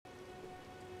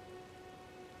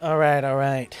All right, all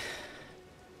right.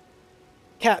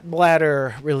 Cat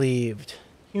bladder relieved.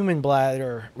 Human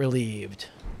bladder relieved.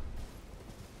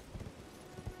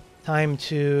 Time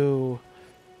to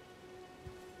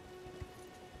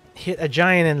hit a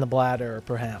giant in the bladder,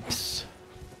 perhaps.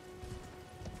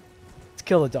 Let's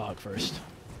kill the dog first.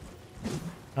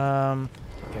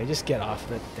 Okay, just get off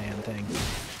the damn thing.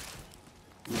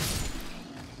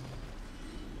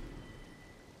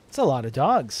 It's a lot of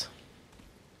dogs.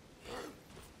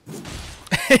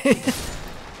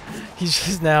 He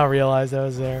just now realized I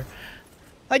was there.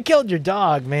 I killed your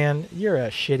dog, man. You're a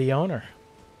shitty owner.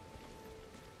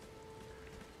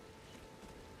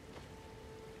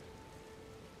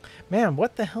 Man,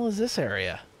 what the hell is this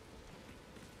area?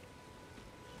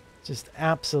 Just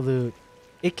absolute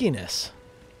ickiness.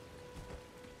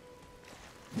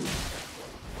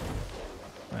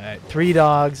 Alright, 3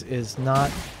 dogs is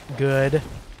not good.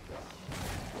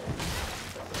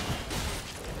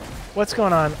 What's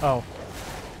going on? Oh.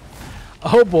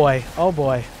 Oh boy. Oh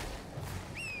boy.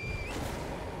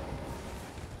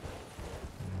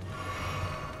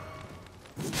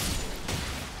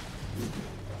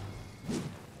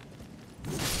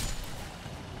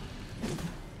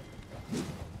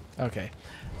 Okay.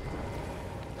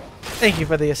 Thank you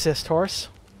for the assist, horse.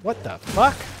 What the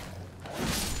fuck?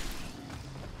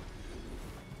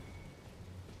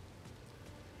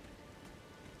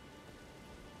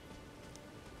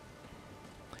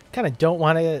 Kind of don't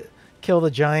want to kill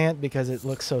the giant because it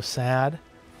looks so sad.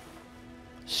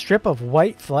 Strip of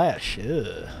white flesh.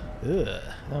 Ugh. Ugh.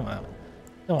 I don't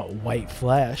want white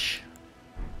flesh.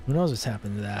 Who knows what's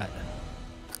happened to that?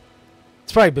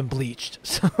 It's probably been bleached,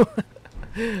 so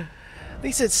at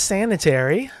least it's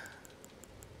sanitary.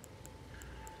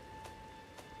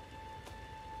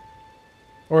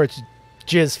 Or it's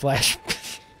jizz flesh.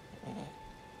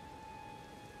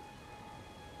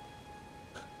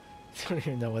 I don't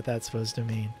even know what that's supposed to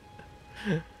mean.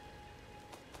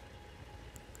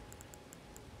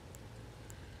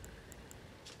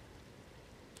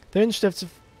 Thin strips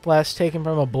of flesh taken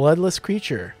from a bloodless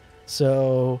creature.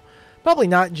 So probably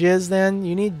not jizz then.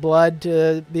 You need blood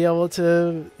to be able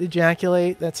to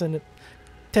ejaculate.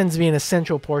 Tends to be an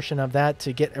essential portion of that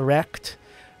to get erect.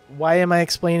 Why am I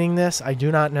explaining this? I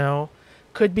do not know.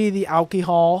 Could be the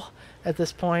alcohol at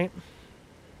this point.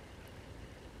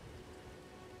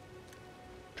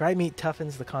 Dried meat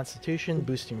toughens the constitution,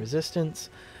 boosting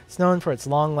resistance. It's known for its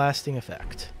long-lasting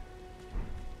effect.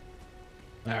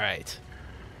 All right.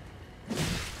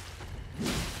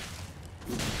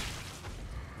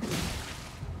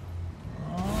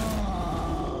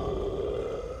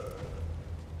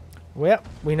 Well,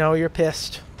 we know you're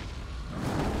pissed.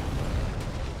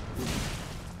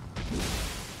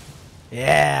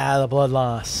 Yeah, the blood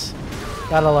loss.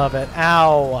 Gotta love it.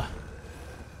 Ow.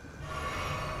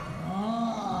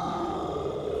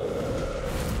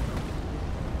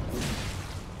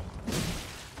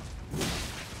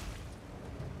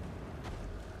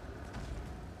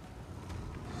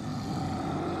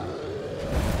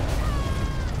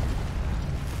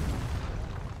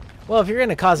 Well, if you're going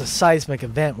to cause a seismic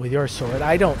event with your sword,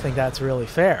 I don't think that's really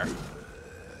fair.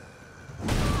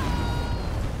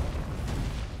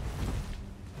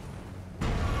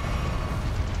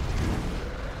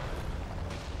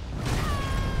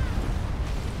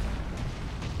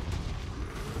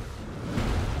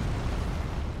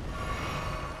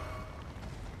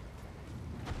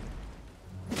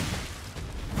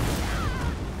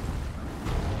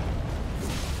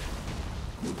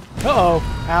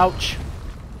 Uh-oh. Ouch.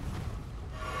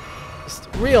 Just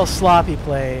real sloppy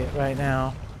play right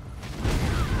now.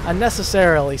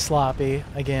 Unnecessarily sloppy,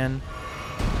 again.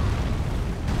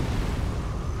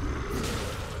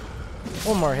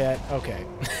 One more hit. Okay.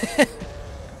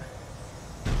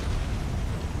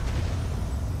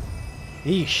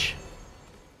 Yeesh.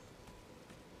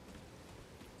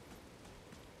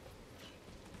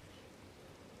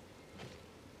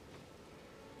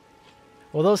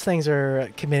 Well, those things are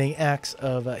committing acts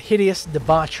of hideous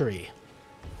debauchery.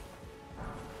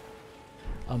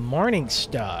 A morning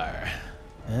star.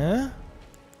 Huh?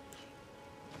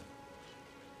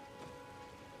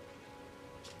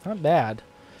 Not bad.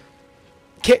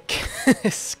 Kick.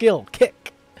 Skill.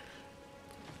 Kick.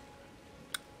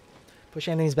 Push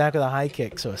enemies back with a high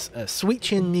kick. So a sweet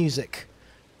chin music.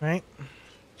 Right?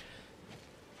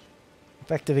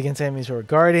 Effective against enemies who are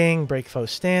guarding. Break foe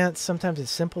stance. Sometimes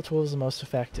its simple tool is the most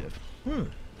effective.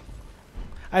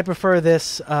 I prefer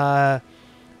this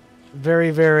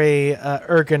very, very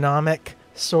ergonomic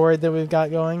sword that we've got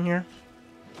going here.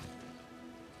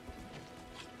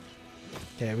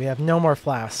 Okay, we have no more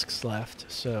flasks left,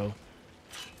 so...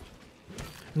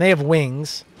 And they have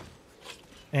wings,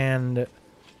 And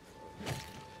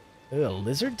a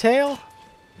lizard tail?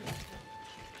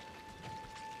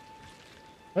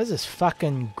 What is this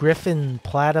fucking griffin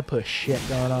platypus shit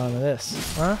going on with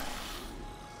this? Huh?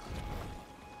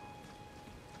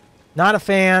 Not a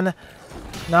fan.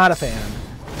 Not a fan.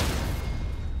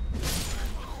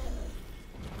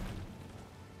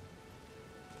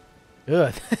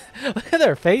 Ugh. Look at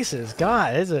their faces.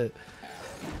 God, it's a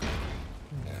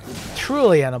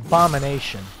truly an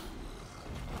abomination.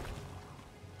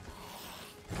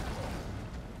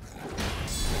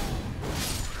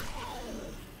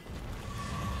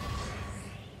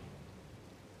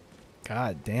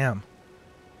 God damn.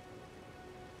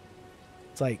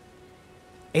 It's like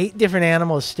 8 different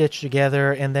animals stitched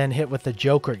together and then hit with the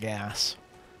Joker gas.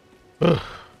 Ugh.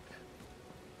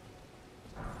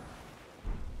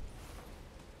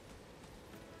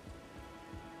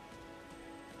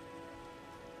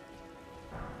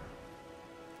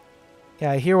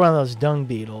 Yeah, I hear one of those dung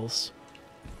beetles.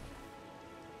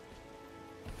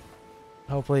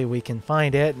 Hopefully we can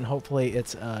find it, and hopefully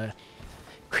it's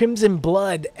Crimson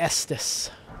Blood Estus.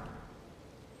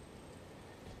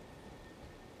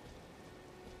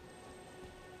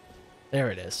 There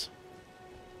it is.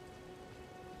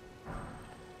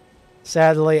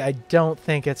 Sadly, I don't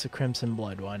think it's a Crimson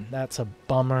Blood one. That's a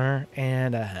bummer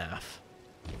and a half.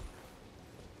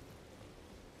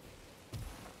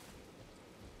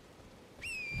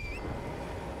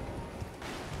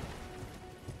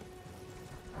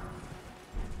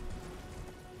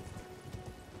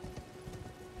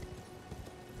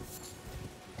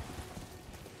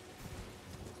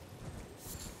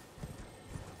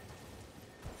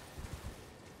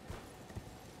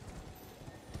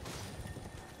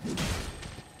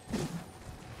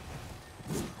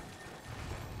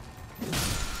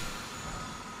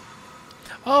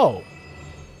 Oh,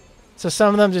 so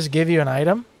some of them just give you an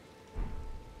item?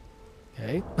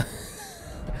 Okay.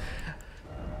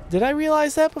 Did I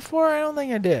realize that before? I don't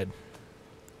think I did.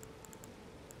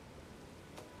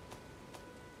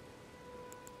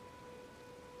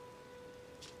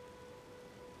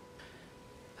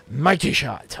 Mighty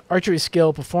Shot. Archery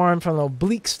skill performed from an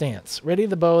oblique stance. Ready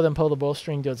the bow, then pull the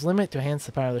bowstring to its limit to enhance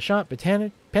the power of the shot,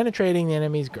 penetrating the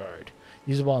enemy's guard.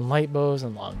 Usable on light bows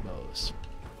and long bows.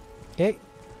 Okay.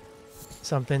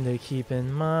 Something to keep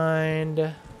in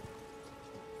mind.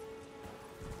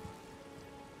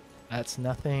 That's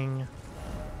nothing.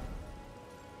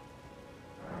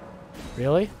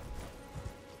 Really?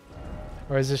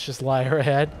 Or is this just liar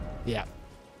ahead? Yeah.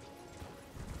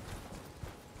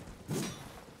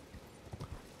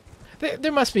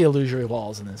 There must be illusory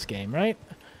walls in this game, right?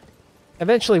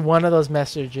 Eventually one of those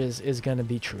messages is going to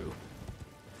be true.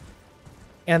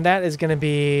 And that is going to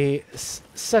be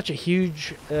such a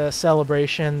huge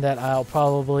celebration that I'll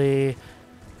probably,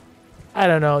 I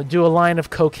don't know, do a line of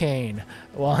cocaine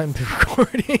while I'm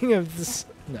recording of this.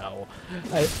 No.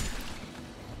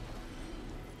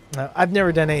 I've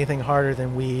never done anything harder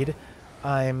than weed.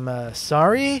 I'm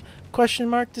sorry, question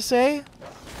mark to say.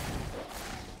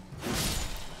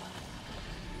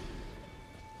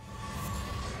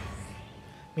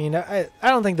 I mean, I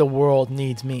don't think the world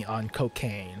needs me on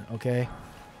cocaine, okay?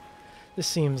 This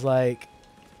seems like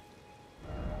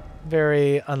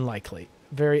very unlikely,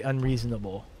 very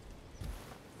unreasonable.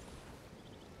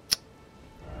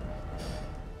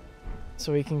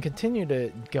 So we can continue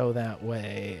to go that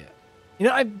way. You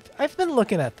know, I've been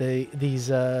looking at these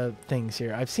things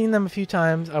here. I've seen them a few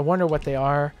times. I wonder what they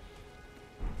are.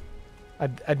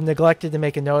 I've neglected to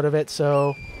make a note of it,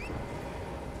 so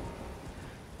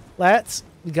let's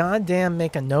goddamn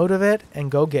make a note of it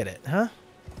and go get it, huh?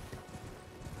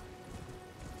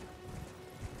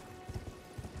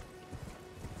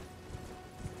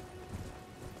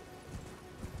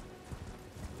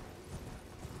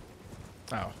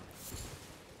 Oh.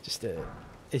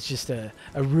 It's just a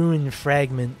ruined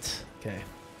fragment. Okay.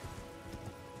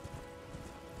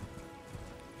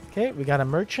 Okay, we got a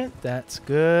merchant. That's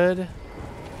good.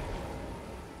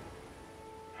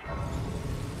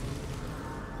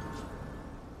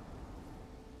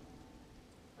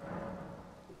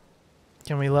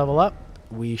 Can we level up?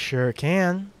 We sure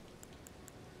can.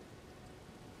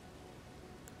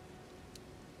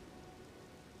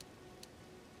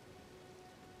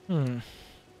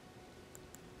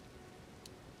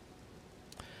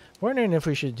 Wondering if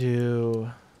we should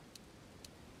do...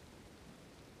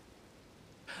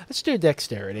 Let's do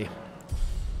dexterity.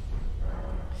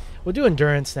 We'll do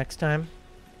endurance next time.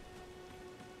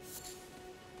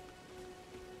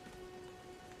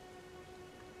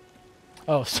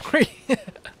 Oh, sorry.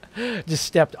 Just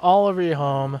stepped all over your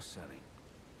home.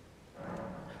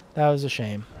 That was a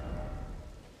shame.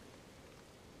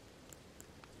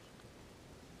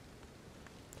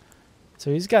 So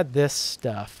he's got this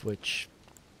stuff, which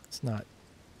is not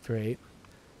great.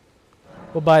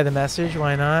 We'll buy the message,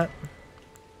 why not?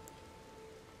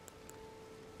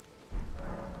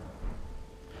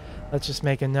 Let's just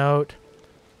make a note.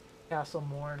 Castle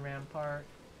Moor and Rampart.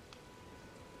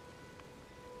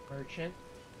 Merchant.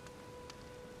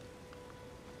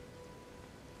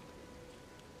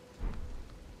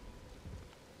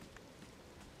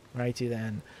 Righty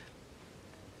then.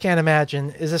 Can't imagine.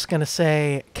 Is this going to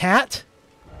say cat?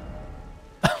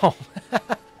 Oh.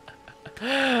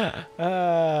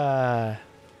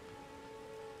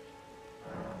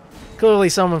 Clearly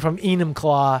someone from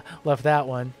Enumclaw left that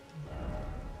one.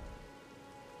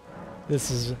 This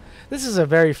is a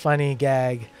very funny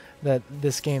gag that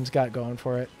this game's got going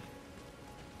for it.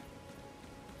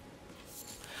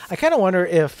 I kind of wonder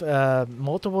if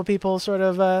multiple people sort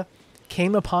of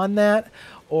came upon that,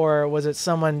 or was it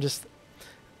someone just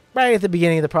right at the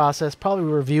beginning of the process, probably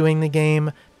reviewing the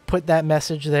game, put that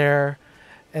message there,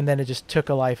 and then it just took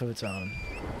a life of its own.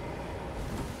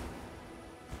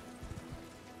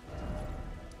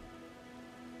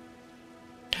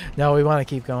 No, we want to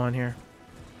keep going here.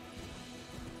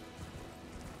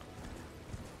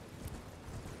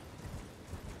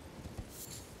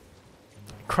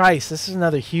 Christ, this is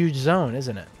another huge zone,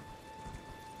 isn't it?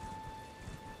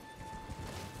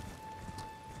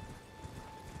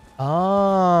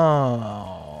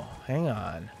 Oh, hang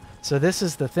on. So this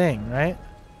is the thing, right?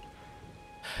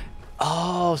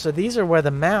 Oh, so these are where the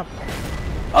map...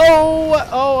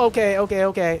 Oh, okay.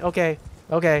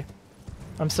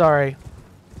 I'm sorry.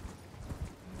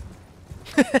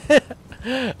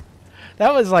 That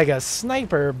was like a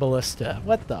sniper ballista.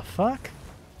 What the fuck?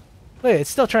 Look, it's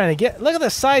still trying to get... Look at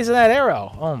the size of that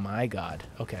arrow. Oh my god.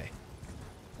 Okay.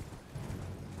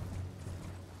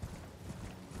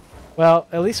 Well,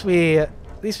 at least we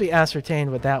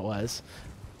ascertained what that was.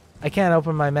 I can't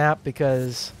open my map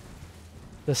because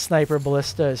the sniper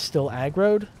ballista is still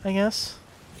aggroed, I guess.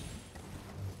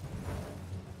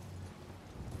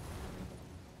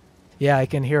 Yeah, I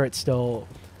can hear it still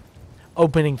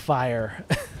opening fire.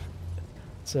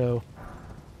 So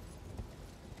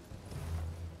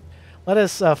let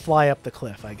us fly up the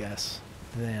cliff, I guess,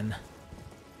 then.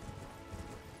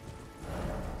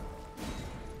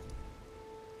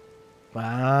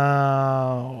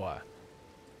 Wow.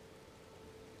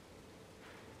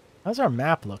 How's our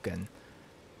map looking?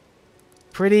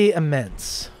 Pretty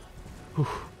immense. Whew.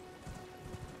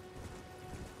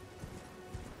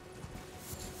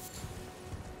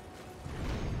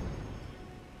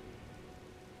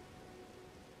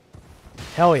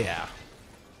 Hell yeah.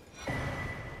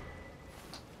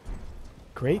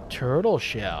 Great turtle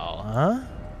shell, huh?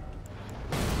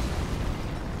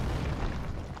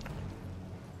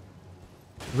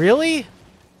 Really?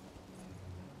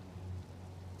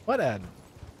 What a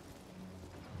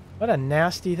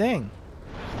nasty thing.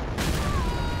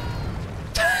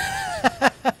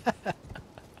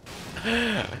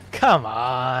 Come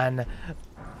on.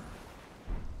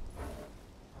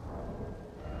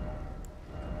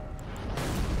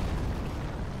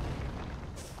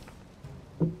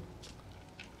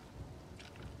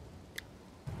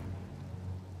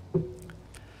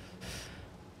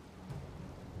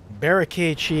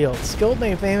 Barricade shield. Skill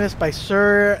made famous by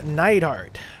Sir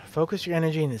Neidhart. Focus your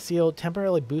energy in the shield,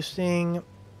 temporarily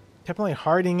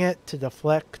hardening it to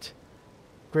deflect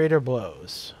greater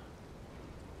blows.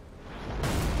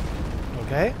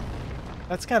 Okay.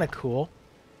 That's kind of cool.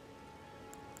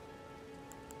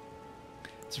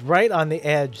 It's right on the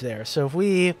edge there. So if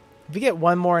we get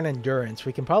one more in endurance,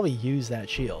 we can probably use that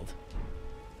shield.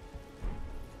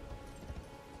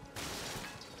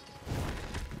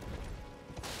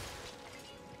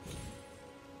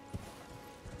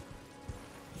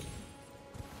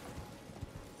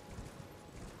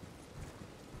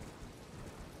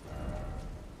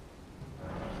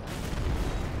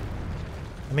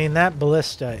 I mean, that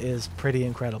ballista is pretty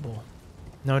incredible.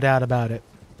 No doubt about it.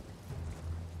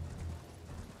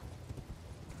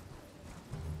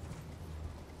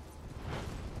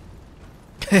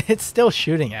 It's still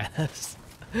shooting at us.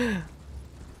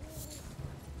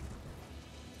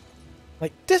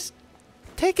 Like, just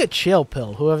take a chill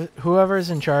pill. Whoever's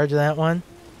in charge of that one,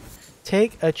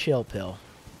 take a chill pill.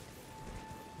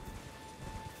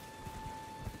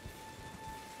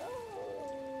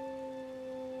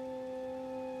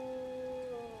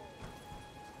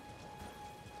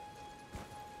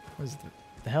 What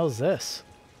the hell is this?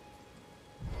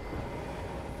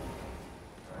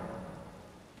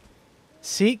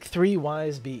 Seek 3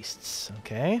 wise beasts.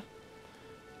 Okay.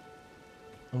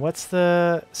 And what's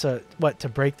the... So, what, to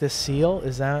break this seal?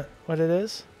 Is that what it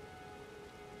is?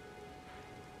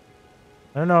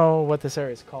 I don't know what this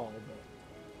area is called,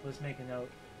 but let's make a note.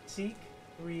 Seek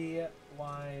 3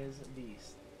 wise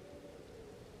beasts.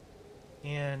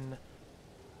 In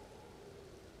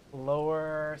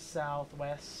lower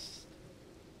southwest,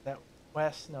 that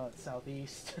west, no, it's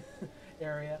southeast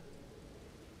area.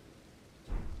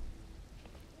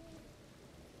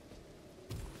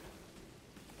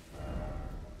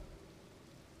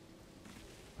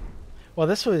 Well,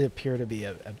 this would appear to be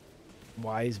a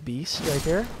wise beast right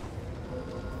here.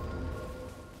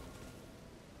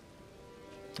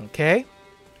 Okay.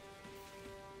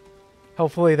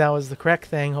 Hopefully that was the correct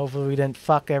thing. Hopefully we didn't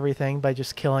fuck everything by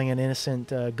just killing an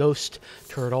innocent ghost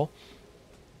turtle.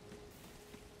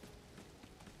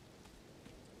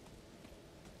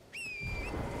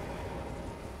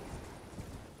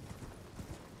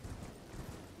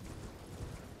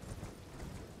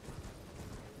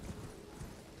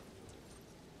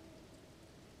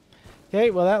 Okay,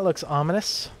 well that looks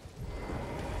ominous.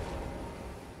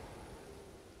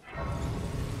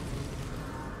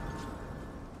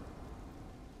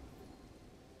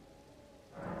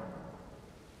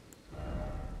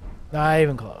 Not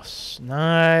even close.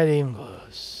 Not even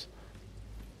close.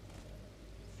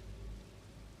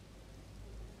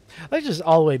 That's just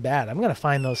all the way bad. I'm gonna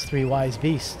find those 3 wise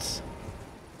beasts.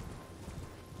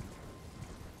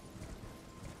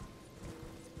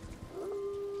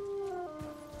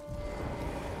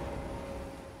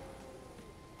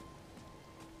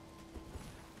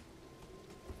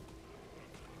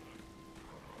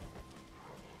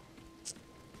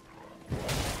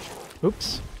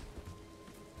 Oops.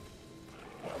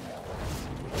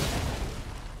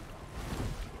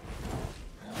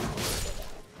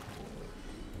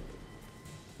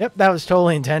 Yep, that was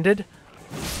totally intended.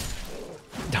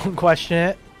 Don't question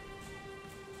it.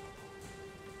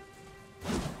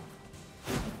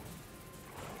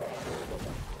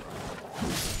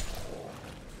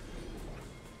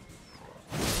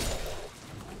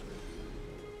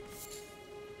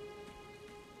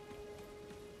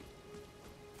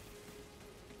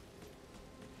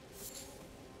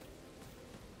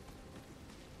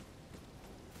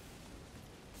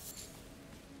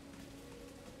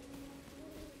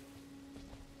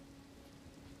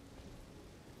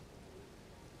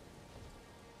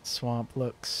 Swamp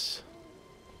looks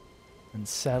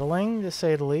unsettling, to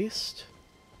say the least.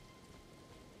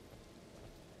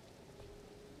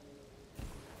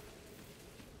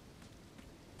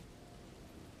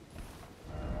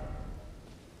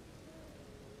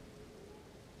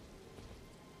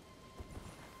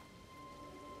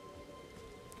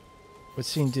 Would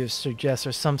seem to suggest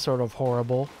there's some sort of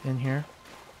horrible in here.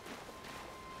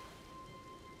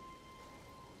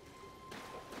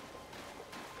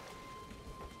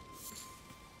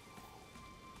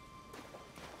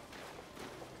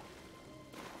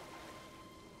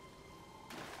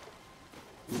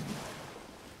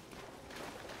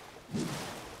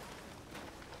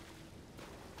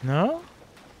 No?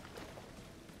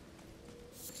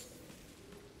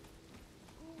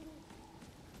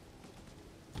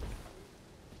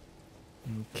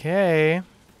 Okay.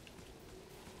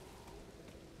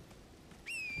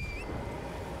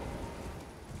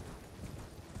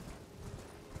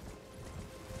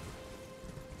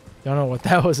 Don't know what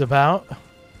that was about.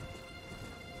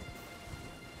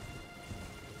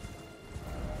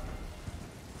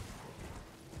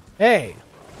 Hey!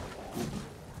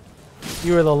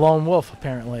 You were the lone wolf,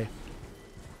 apparently.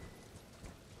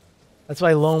 That's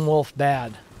why lone wolf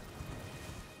bad.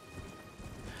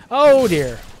 Oh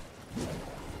dear.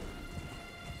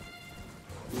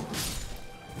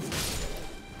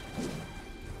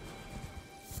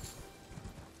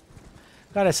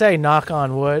 Gotta say, knock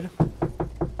on wood,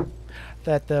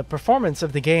 that the performance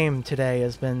of the game today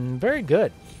has been very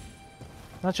good.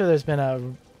 Not sure there's been a,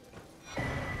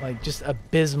 like, just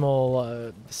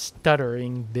abysmal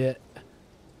stuttering bit.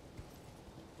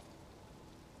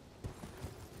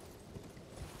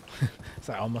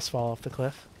 So I almost fall off the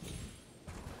cliff.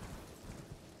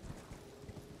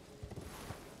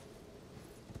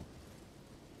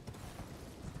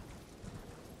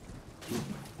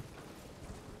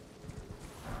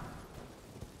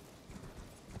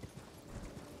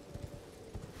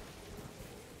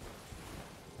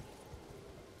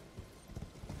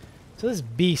 So this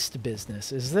beast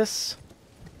business, is this...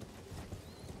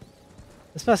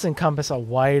 This must encompass a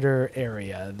wider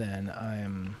area than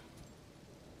I'm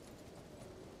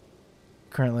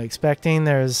currently expecting.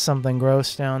 There's something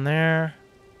gross down there.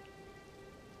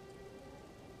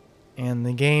 And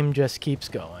the game just keeps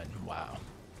going. Wow.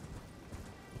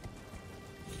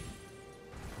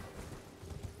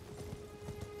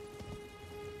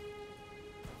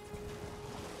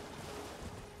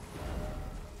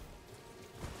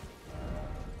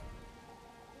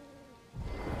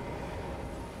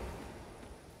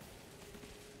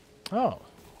 Oh.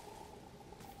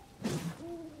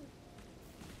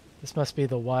 This must be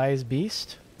the wise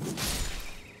beast.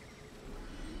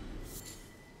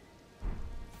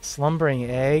 Slumbering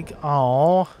egg.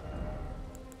 Oh.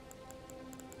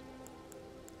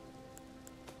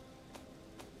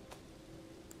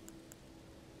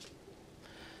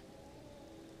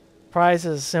 Prize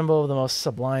is a symbol of the most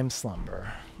sublime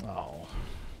slumber. Oh.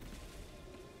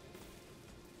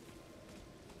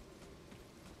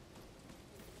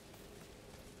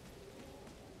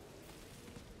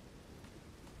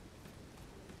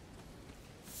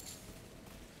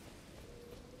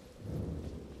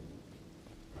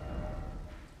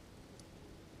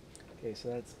 Okay, so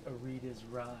that's Arida's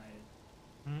ride.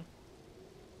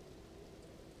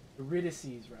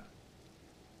 Eurydice's ride.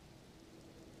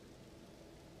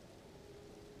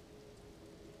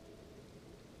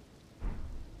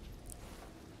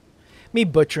 Me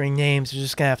butchering names is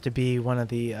just gonna have to be one of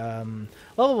the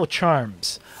lovable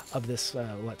charms of this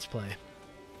Let's Play.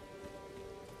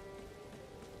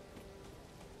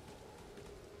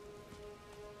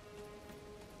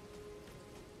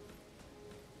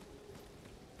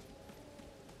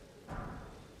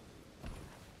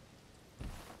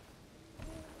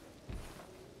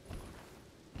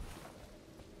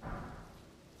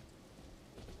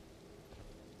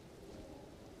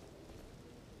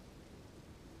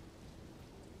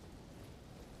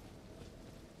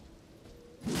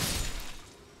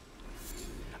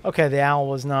 Okay, the owl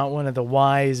was not one of the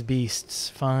wise beasts.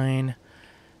 Fine.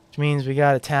 Which means we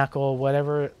gotta tackle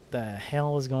whatever the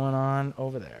hell is going on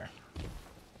over there.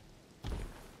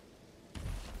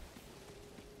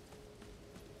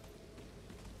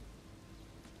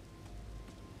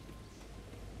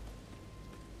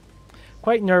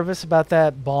 Quite nervous about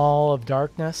that ball of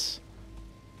darkness.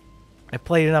 I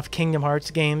played enough Kingdom Hearts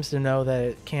games to know that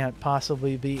it can't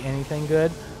possibly be anything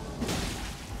good.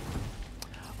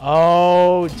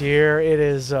 Oh dear, it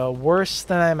is worse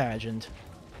than I imagined.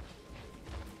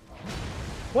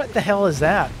 What the hell is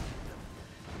that?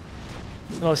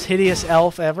 The most hideous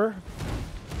elf ever?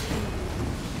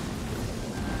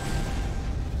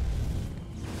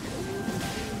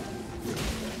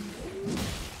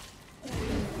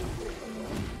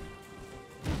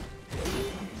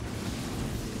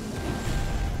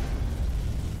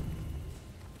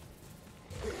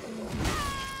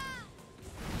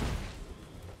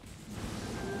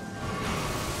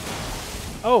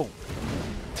 Oh!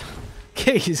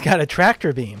 Okay, he's got a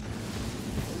tractor beam.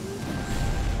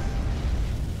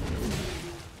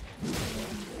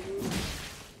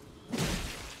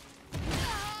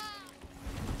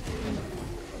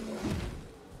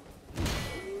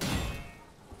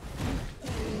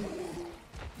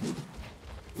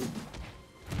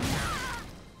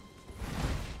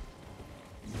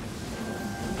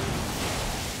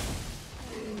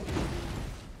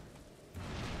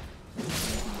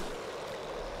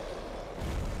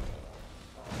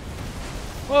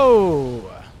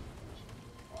 Whoa!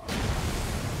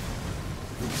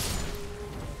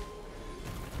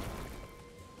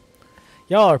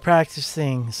 Y'all are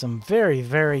practicing some very,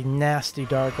 very nasty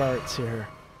dark arts here.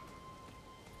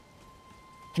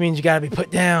 Which means you gotta be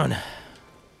put down.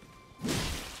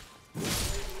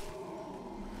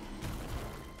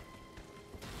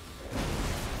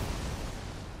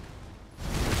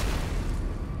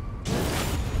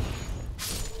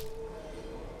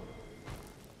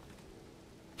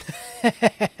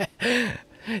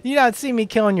 You not see me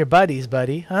killing your buddies,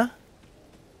 buddy, huh?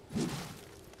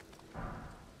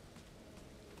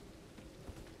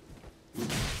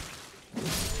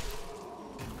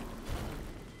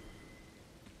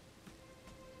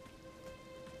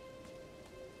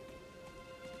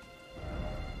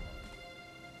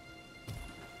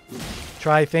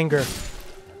 Try finger.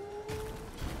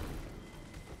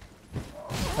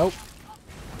 Nope.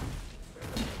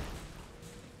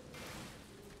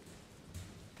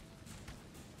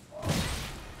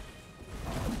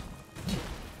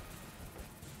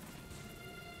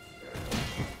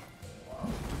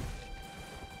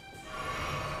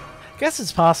 I guess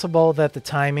it's possible that the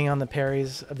timing on the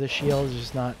parries of the shield is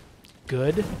just not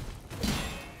good.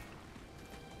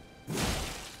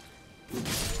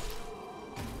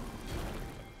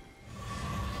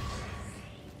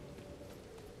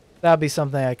 That would be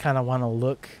something I kind of want to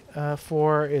look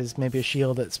for, is maybe a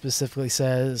shield that specifically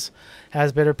says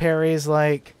has better parries.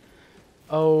 Like,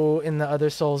 oh, in the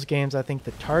other Souls games, I think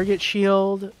the target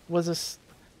shield was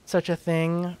such a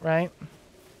thing, right?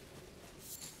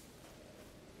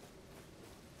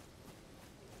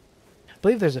 I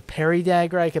believe there's a parry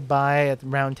dagger I could buy at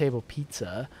Roundtable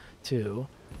Pizza, too.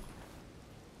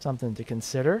 Something to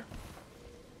consider.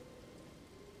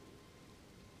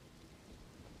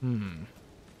 Hmm.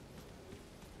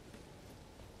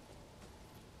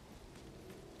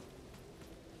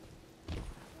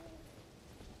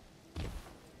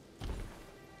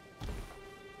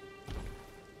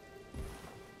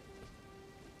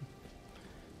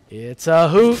 It's a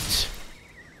hoot.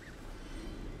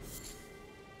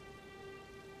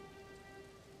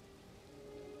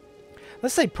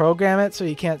 Let's say program it so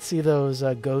you can't see those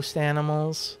ghost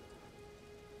animals.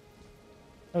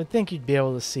 I would think you'd be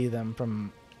able to see them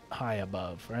from high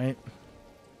above, right?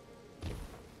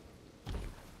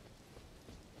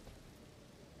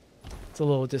 It's a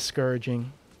little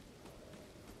discouraging.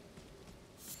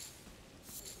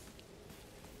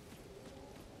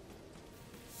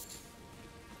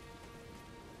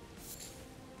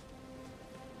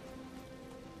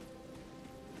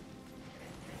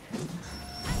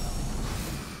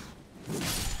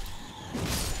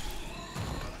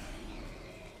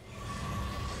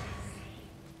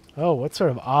 Oh, what sort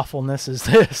of awfulness is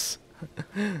this?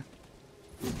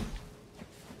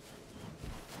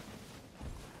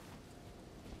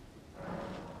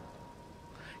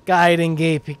 Guide and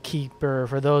gatekeeper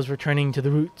for those returning to the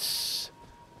roots.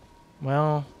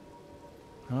 Well,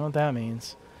 I don't know what that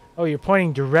means. Oh, you're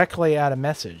pointing directly at a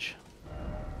message.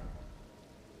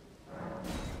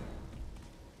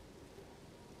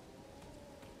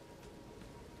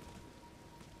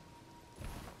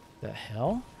 The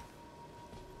hell?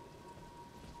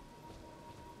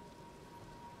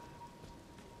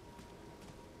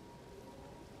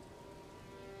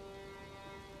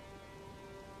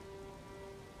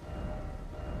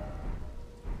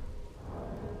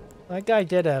 That guy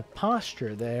did a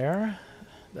posture there,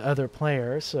 the other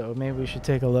player, so maybe we should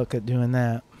take a look at doing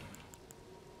that.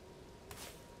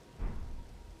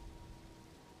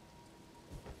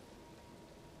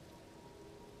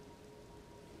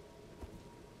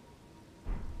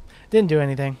 Didn't do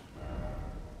anything.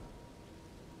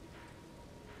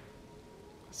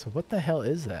 So what the hell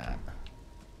is that?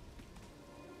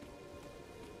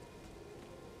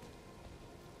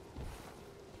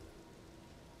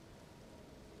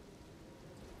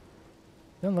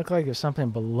 Doesn't look like there's something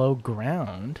below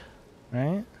ground,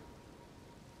 right?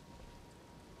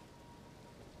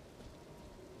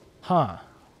 Huh.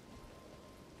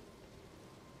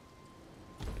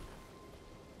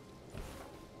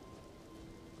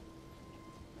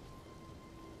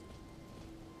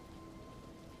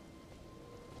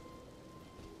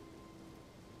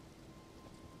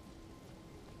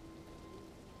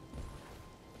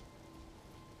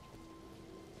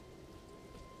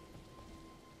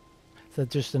 So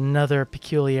just another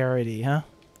peculiarity, huh?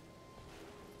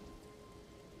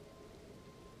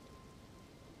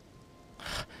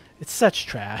 It's such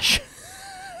trash.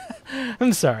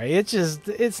 I'm sorry,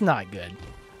 it's not good.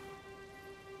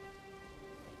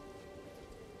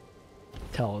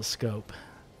 Telescope.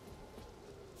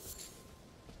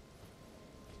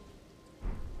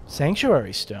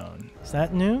 Sanctuary stone. Is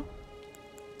that new?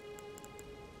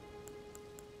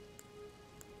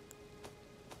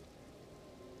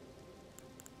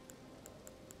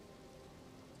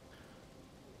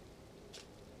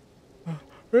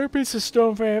 Rare piece of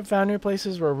stone found near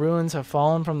places where ruins have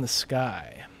fallen from the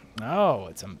sky. Oh,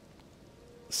 it's a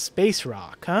space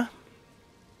rock, huh?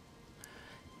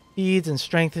 Feeds and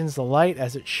strengthens the light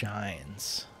as it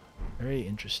shines. Very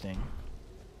interesting.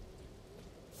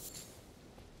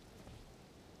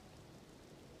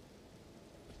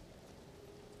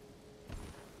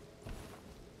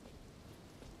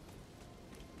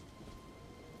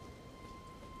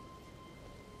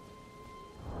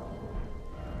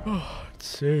 Oh, let's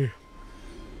see.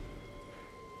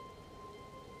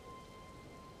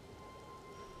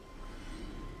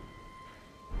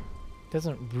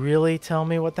 Doesn't really tell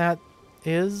me what that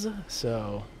is,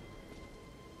 so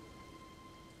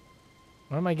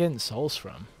where am I getting souls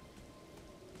from?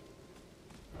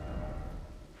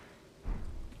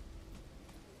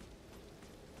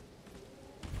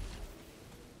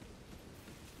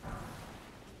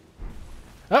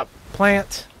 Oh,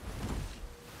 plant.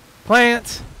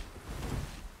 Plant.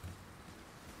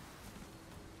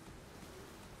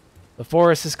 The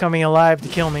forest is coming alive to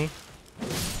kill me.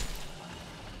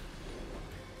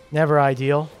 Never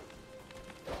ideal.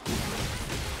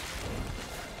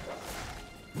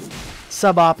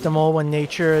 Suboptimal when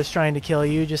nature is trying to kill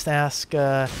you. Just ask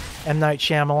M. Night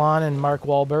Shyamalan and Mark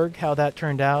Wahlberg how that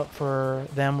turned out for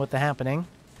them with The Happening.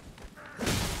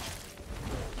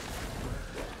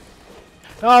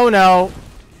 Oh no!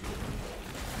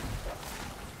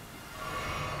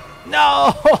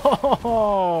 No!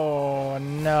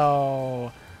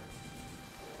 No!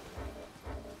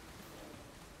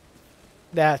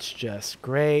 That's just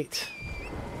great.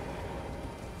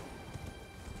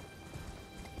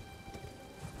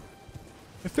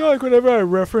 I feel like whenever I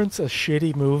reference a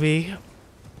shitty movie,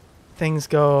 things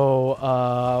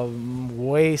go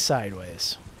way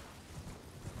sideways.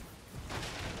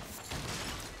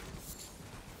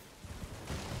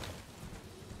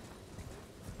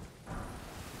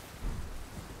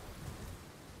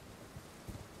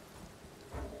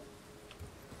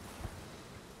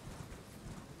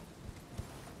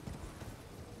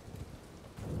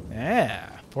 Yeah,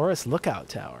 Forest Lookout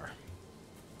Tower.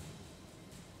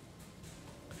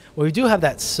 Well, we do have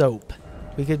that soap.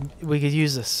 We could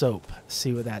use the soap.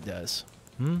 See what that does.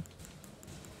 Hmm.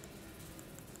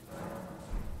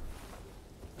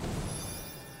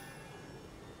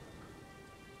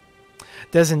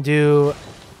 Doesn't do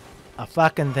a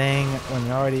fucking thing when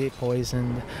you're already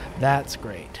poisoned. That's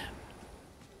great.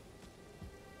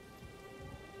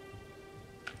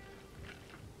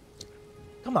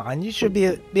 Come on, you should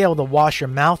be able to wash your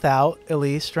mouth out at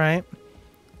least, right?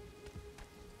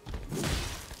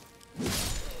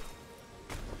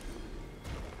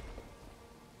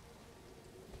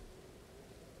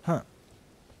 Huh.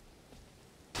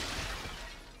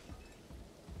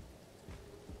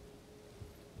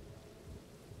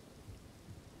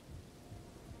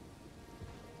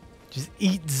 Just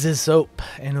eat the soap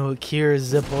and it will cure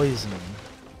the poison.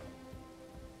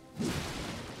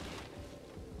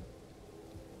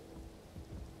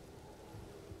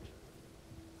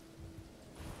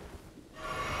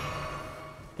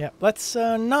 Yeah, let's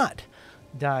not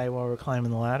die while we're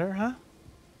climbing the ladder, huh?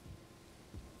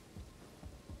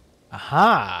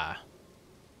 Aha!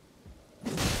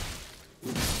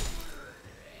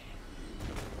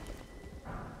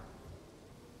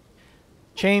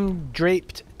 Chain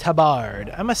draped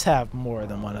tabard. I must have more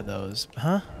than one of those,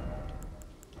 huh?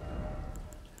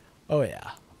 Oh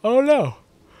yeah. Oh no.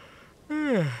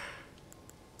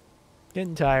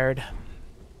 Getting tired.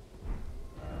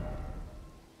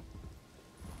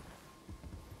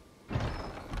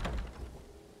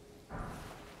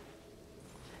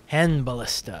 Hand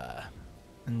ballista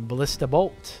and ballista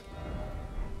bolt.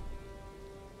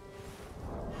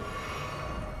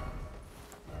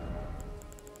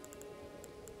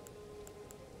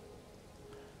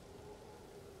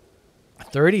 A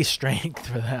 30 strength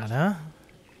for that, huh?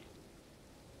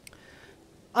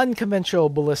 Unconventional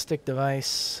ballistic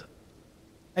device.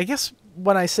 I guess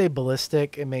when I say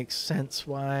ballistic, it makes sense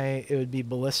why it would be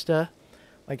ballista.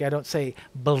 Like I don't say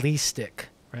ballistic,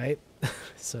 right?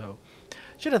 So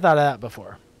should have thought of that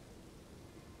before.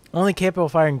 Only capable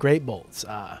of firing great bolts.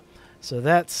 So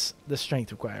that's the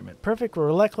strength requirement. Perfect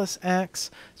for reckless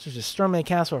acts, such as Stormveil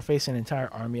Castle or facing an entire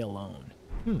army alone.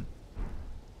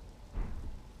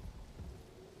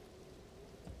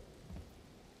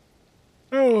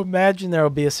 Oh, imagine there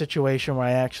will be a situation where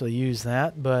I actually use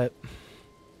that, but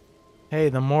hey,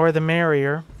 the more the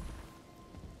merrier.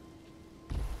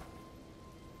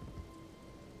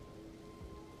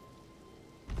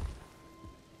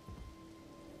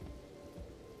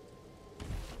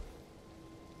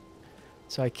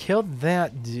 So I killed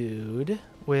that dude,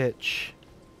 which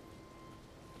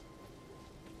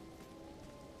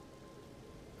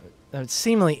that would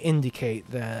seemingly indicate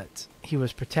that he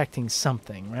was protecting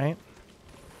something, right?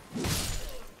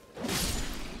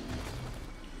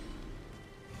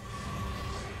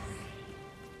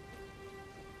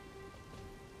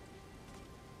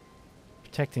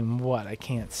 Protecting what? I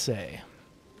can't say.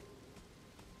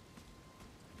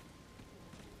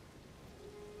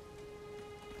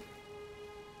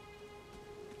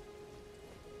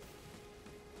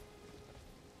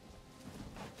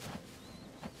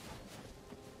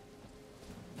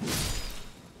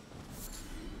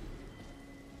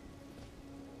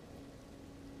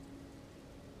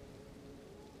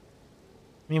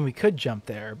 I mean, we could jump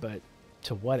there, but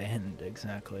to what end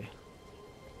exactly?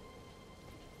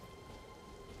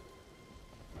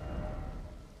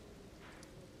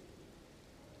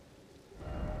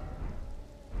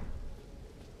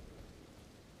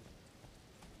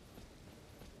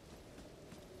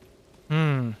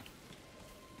 I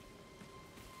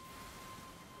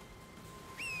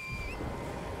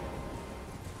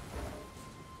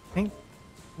think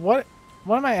what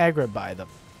am I aggroed by? The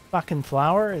fucking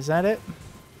flower? Is that it?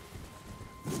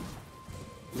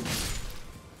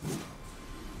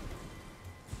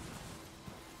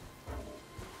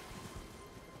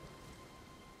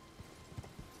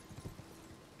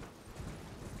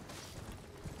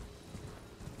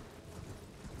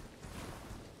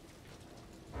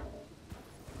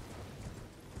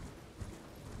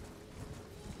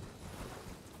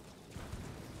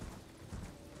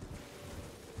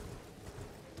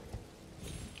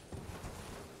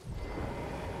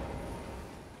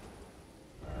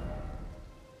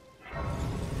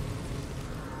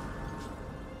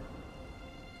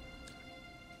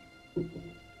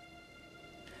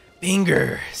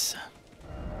 Fingers.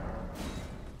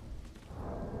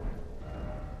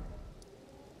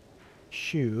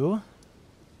 Shoe.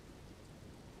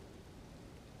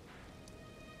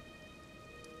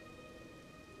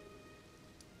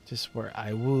 Just where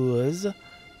I was.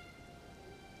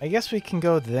 I guess we can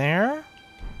go there.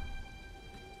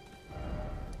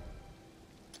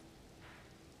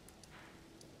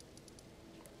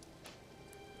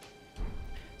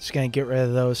 Just gonna get rid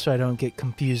of those so I don't get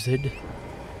confused.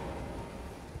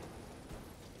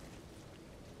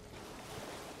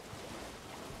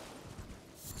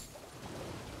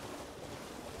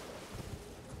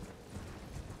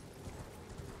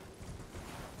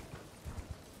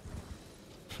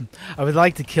 I would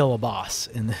like to kill a boss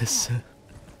in this.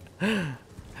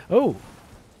 Oh.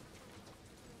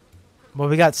 Well,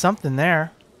 we got something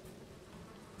there.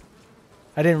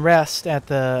 I didn't rest at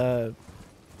the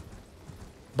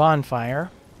bonfire.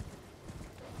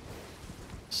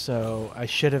 So I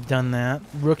should have done that.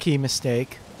 Rookie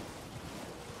mistake.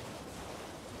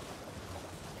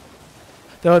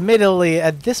 Though admittedly,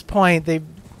 at this point,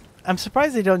 I'm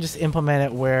surprised they don't just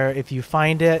implement it where if you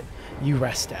find it, you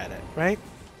rest at it, right?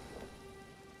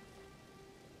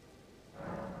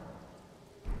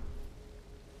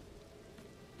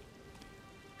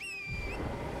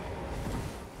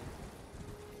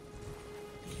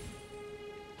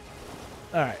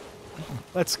 Alright,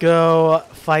 let's go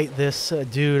fight this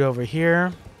dude over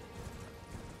here.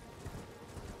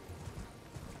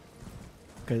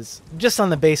 Because just on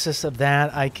the basis of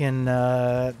that, I can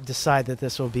decide that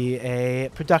this will be a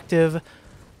productive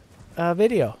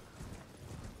video.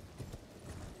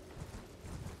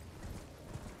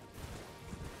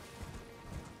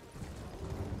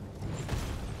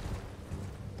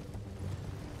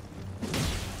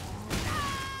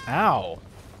 Ow.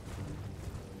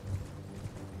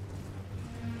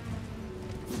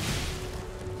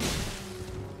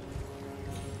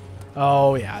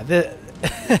 Oh, yeah.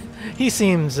 He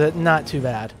seems not too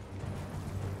bad.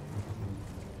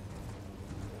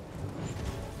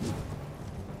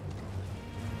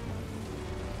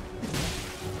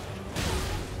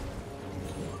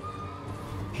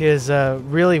 His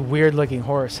really weird-looking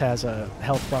horse has a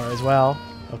health bar as well.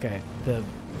 Okay,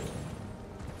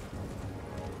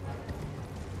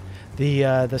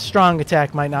 the strong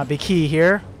attack might not be key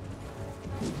here.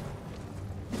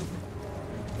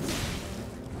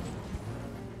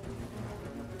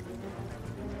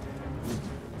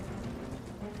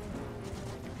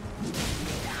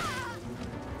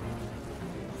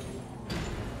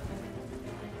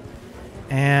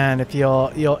 And if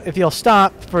you'll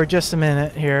stop for just a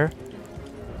minute here,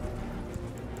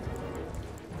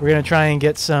 we're gonna try and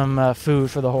get some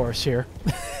food for the horse here.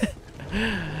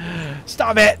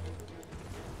 Stop it!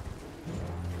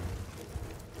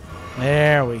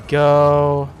 There we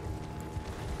go.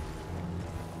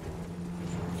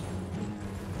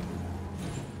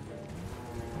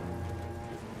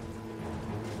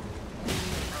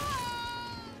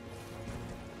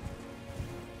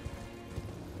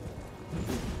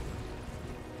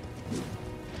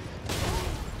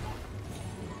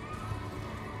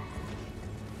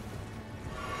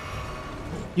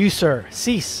 You, sir,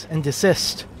 cease and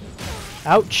desist.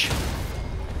 Ouch.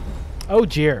 Oh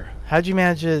dear. How'd you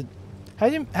manage to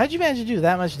do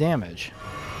that much damage?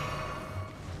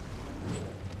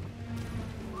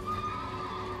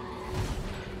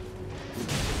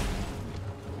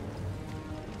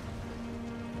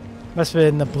 Must have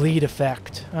been the bleed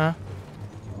effect, huh?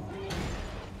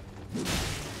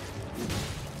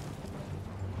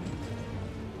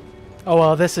 Oh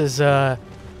well, this is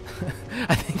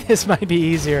I think this might be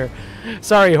easier.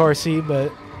 Sorry, horsey,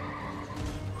 but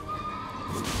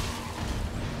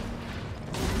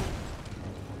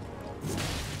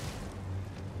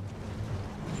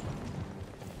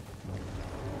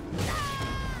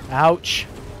ouch.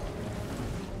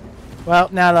 Well,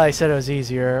 now that I said it was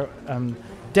easier, I'm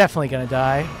definitely gonna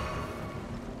die.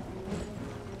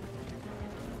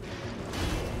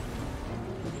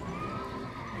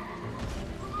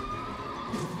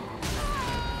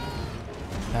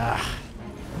 Ah,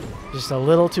 just a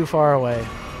little too far away.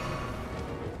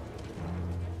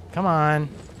 Come on.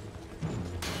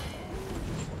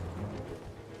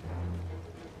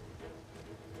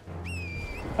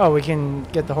 Oh, we can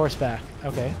get the horse back.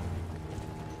 Okay.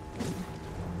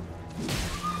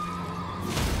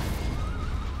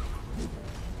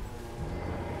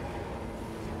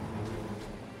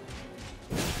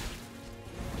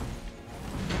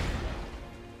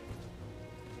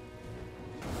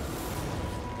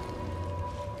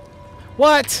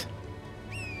 What?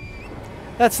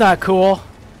 That's not cool.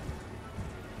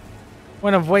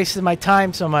 Wouldn't have wasted my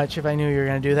time so much if I knew you were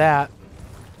going to do that.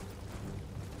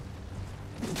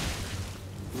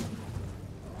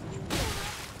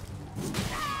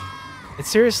 It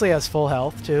seriously has full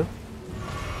health, too.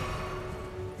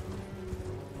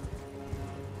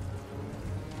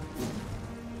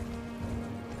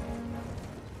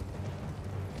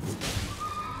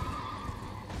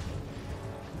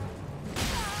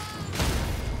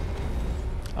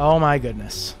 Oh my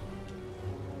goodness.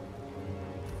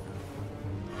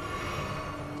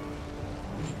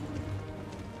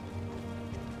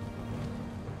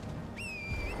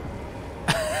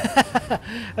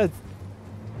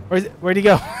 Where'd he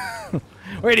go?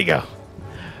 Where'd he go?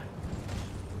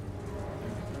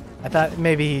 I thought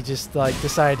maybe he just like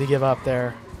decided to give up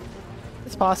there.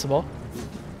 It's possible.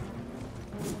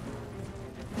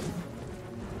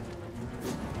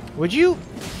 Would you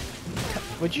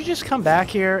just come back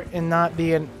here and not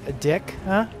be a dick,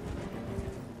 huh?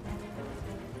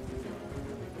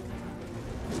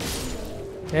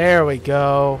 There we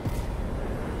go.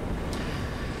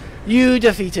 You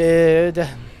defeated.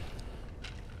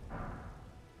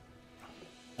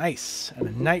 Nice. And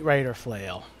a Knight Rider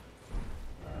flail.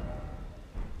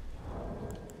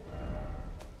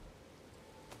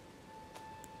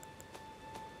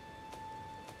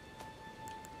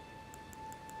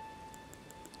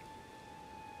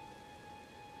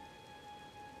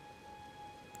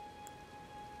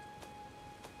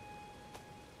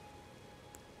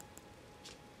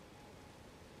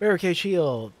 Barricade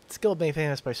Shield. Skill made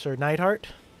famous by Sir Neidhart.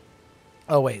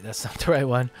 Oh wait, that's not the right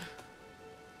one.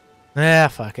 Ah,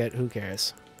 fuck it. Who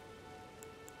cares?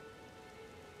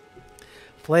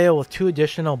 Flail with 2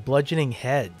 additional bludgeoning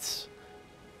heads.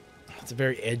 That's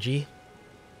very edgy.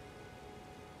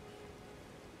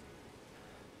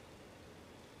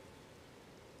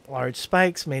 Large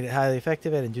spikes made it highly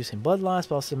effective at inducing blood loss,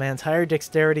 but also demands higher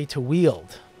dexterity to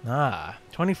wield. Ah,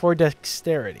 24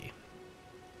 dexterity.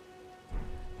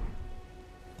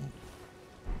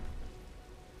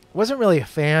 Wasn't really a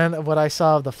fan of what I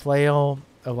saw of the flail,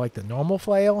 of like the normal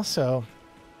flail, so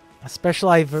a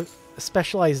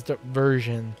specialized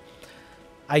version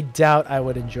I doubt I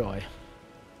would enjoy.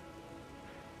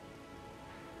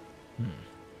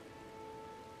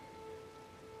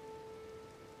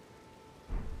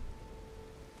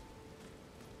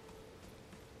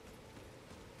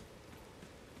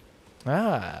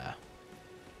 Ah.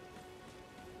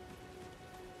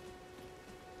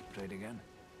 Trade again.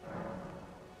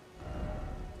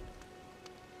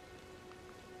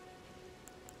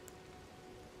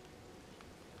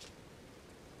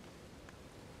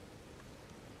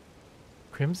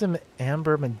 Crimson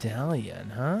Amber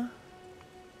Medallion, huh?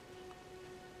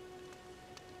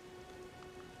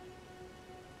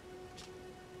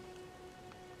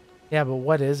 Yeah, but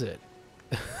what is it?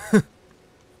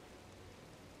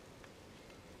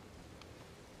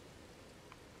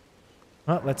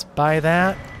 Well, let's buy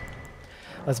that.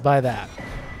 Let's buy that.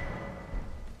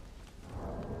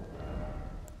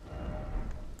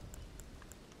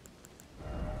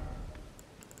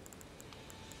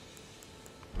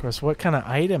 Of course, what kind of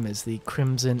item is the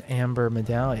Crimson Amber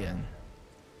Medallion?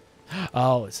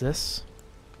 Oh, is this?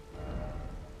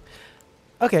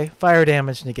 Okay, fire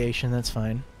damage negation, that's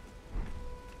fine.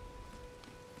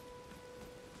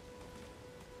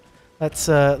 Let's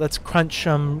crunch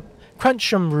some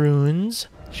runes,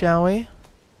 shall we?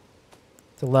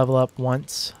 To level up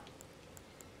once.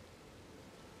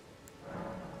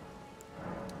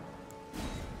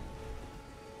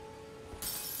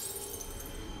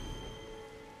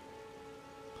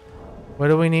 What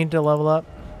do we need to level up?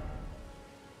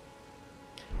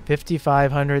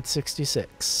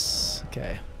 5,566.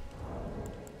 Okay.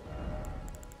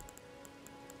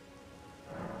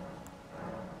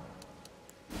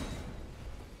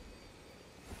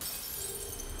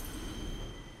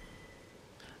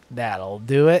 That'll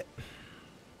do it.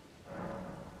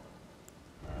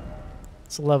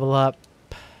 Let's level up.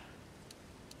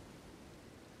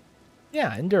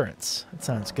 Yeah, endurance. That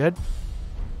sounds good.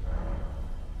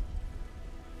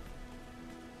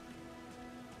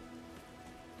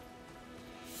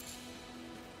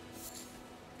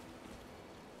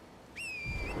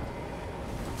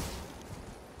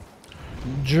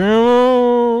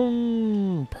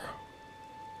 Jump.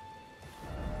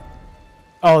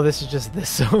 Oh, this is just this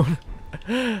zone.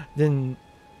 I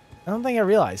don't think I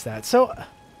realized that. So,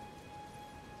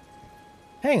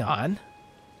 hang on.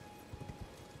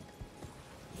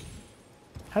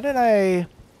 How did I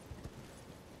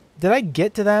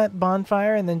get to that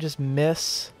bonfire and then just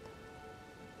miss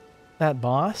that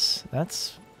boss?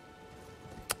 That's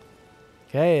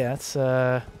okay. That's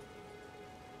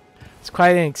It's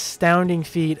quite an astounding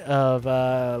feat of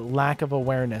lack of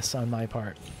awareness on my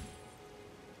part.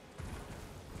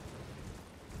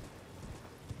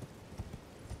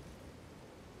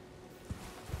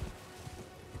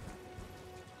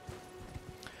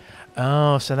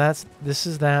 Oh, so this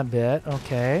is that bit.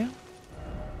 Okay.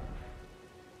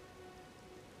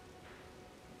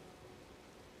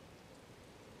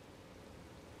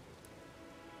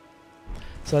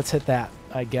 So let's hit that,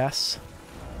 I guess.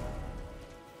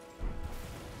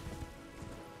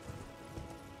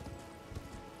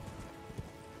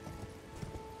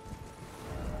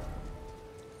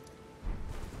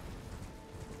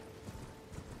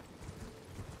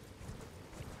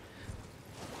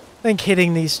 I think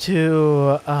hitting these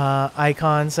two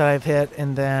icons that I've hit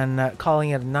and then calling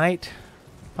it a night,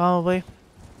 probably.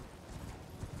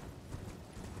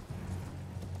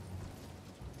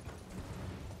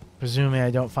 Presuming I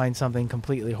don't find something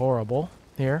completely horrible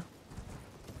here.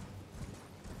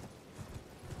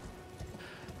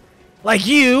 Like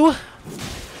you!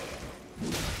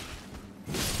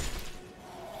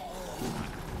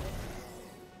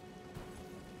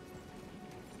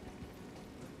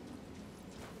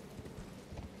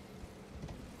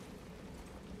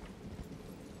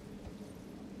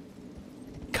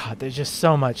 God, there's just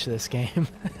so much to this game.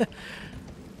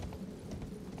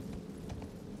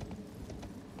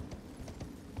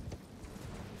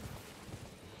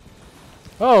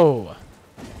 Oh!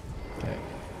 Okay.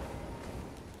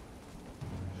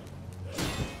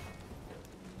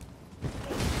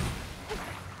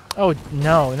 Oh,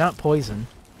 no, not poison.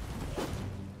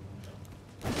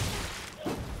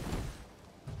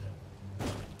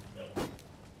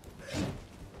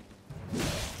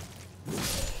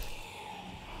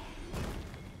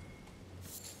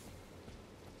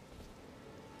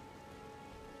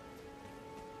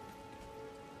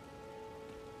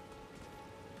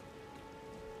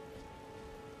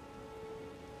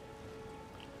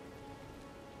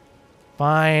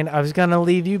 Fine, I was gonna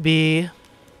leave you be.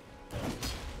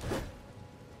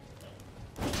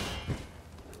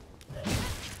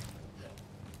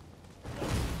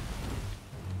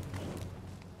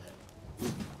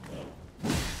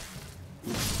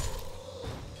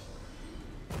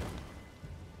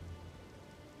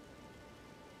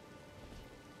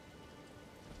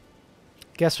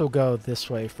 Guess we'll go this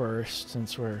way first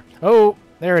since we're... Oh,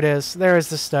 there it is. There is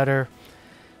the stutter.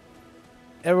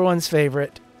 Everyone's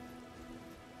favorite.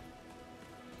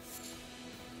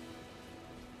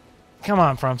 Come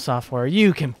on, FromSoftware.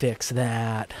 You can fix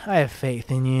that. I have faith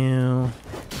in you.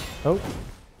 Oh.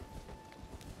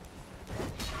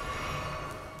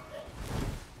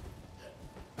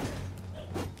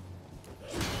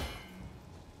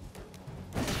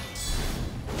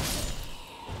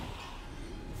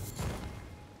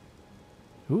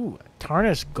 Ooh, a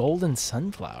tarnished golden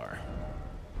sunflower.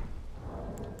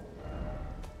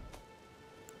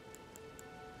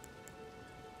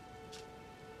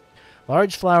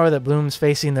 Large flower that blooms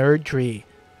facing the Erd tree.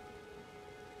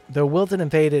 Though wilted and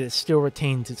faded, it still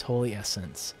retains its holy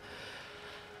essence.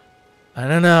 I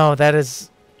don't know. That is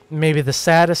maybe the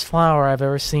saddest flower I've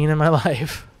ever seen in my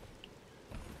life.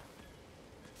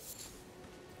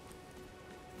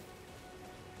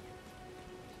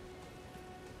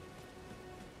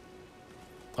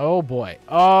 Oh boy.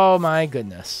 Oh my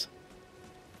goodness.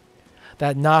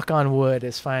 That knock on wood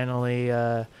is finally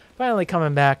finally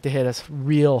coming back to hit us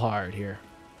real hard here.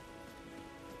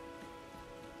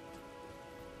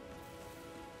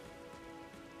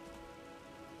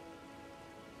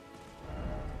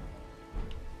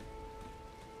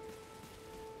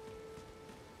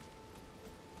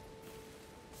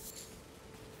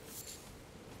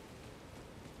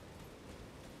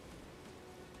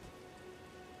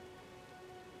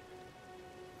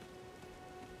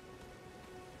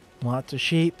 Lots of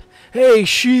sheep. Hey,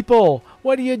 sheeple!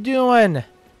 What are you doing?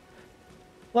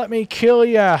 Let me kill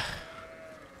ya!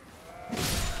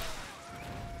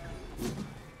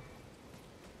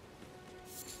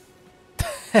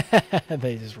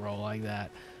 They just roll like that.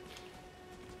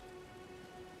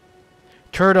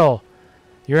 Turtle!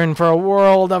 You're in for a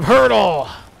world of hurdle!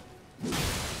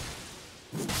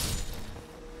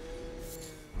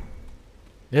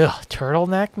 Ugh,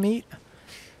 turtleneck meat?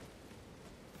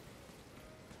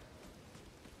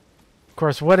 Of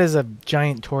course, what is a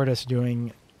giant tortoise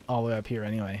doing all the way up here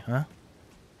anyway, huh?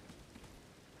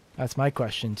 That's my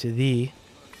question to thee.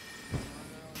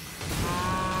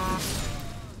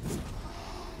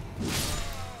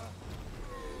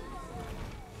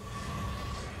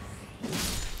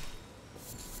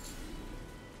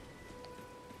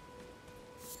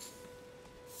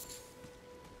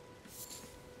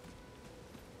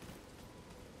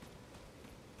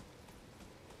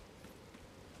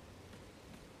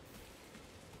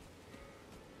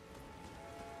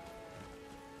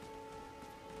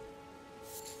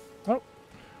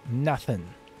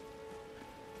 Nothing.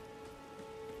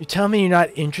 You tell me you're not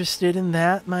interested in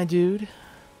that, my dude?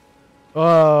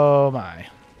 Oh my.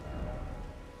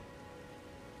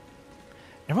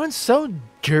 Everyone's so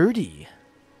dirty.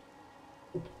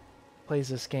 Plays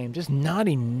this game. Just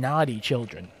naughty, naughty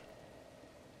children.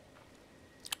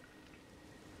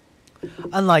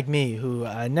 Unlike me, who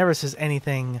never says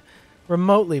anything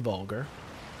remotely vulgar.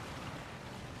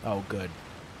 Oh, good.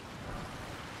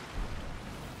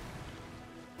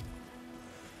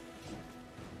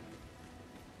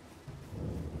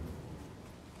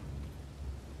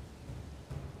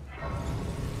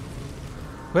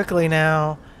 Quickly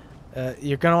now.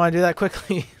 You're going to want to do that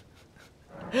quickly.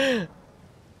 Okay.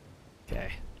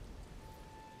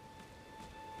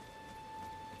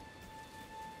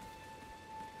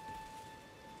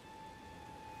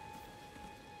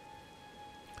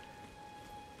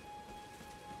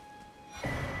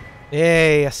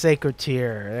 Yay, a sacred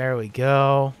tier. There we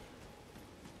go.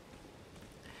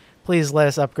 Please let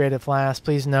us upgrade it fast.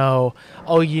 Please no.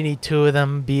 Oh, you need 2 of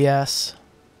them. BS.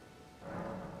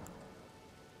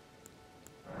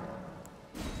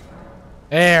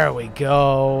 There we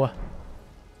go.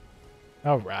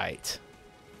 All right.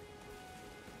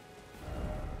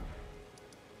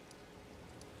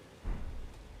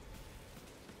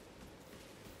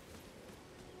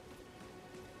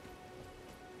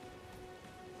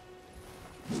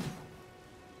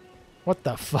 What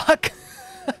the fuck?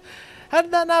 How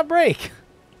did that not break?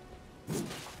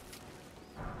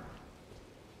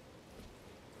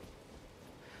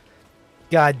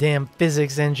 Goddamn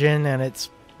physics engine and its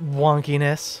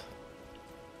wonkiness.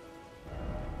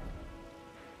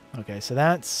 Okay, so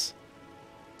that's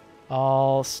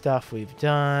all stuff we've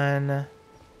done.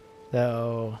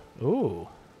 Though, ooh.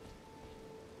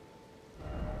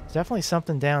 There's definitely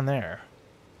something down there.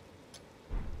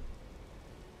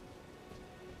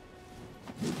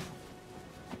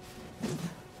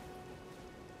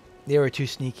 They were too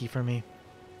sneaky for me.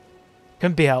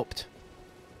 Couldn't be helped.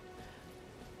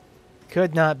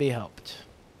 Could not be helped.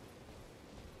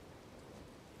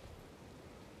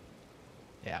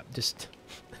 Yeah, just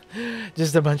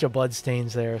a bunch of blood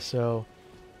stains there, so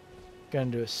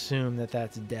going to assume that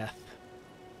that's death.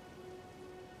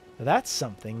 But that's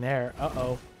something there.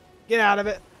 Uh-oh. Get out of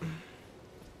it.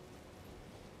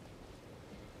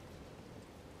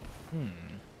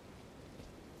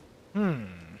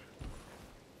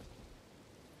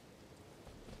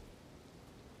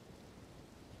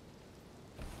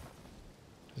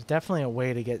 There's definitely a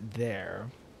way to get there.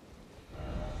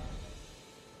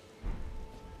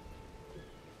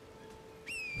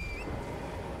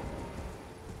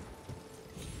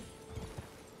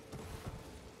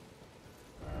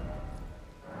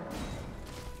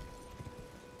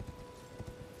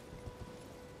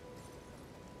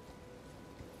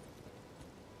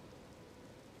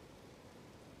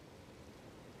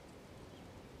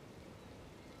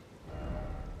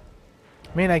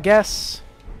 I mean, I guess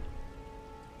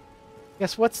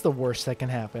what's the worst that can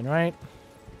happen, right?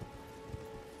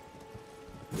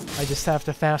 I just have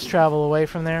to fast travel away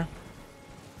from there.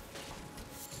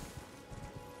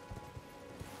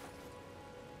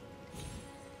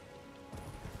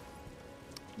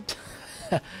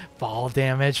 Fall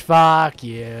damage, fuck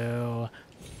you.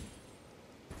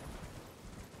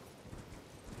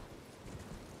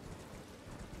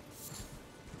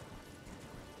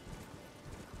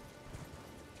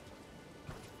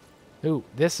 Ooh,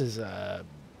 this is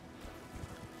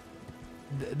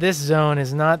this zone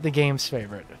is not the game's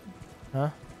favorite.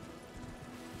 Huh?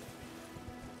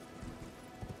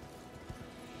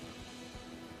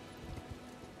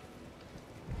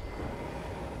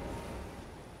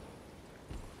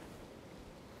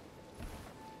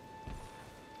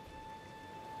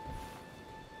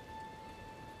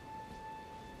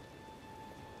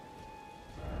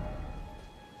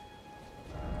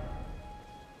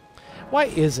 Why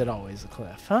is it always a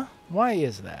cliff, huh? Why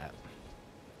is that?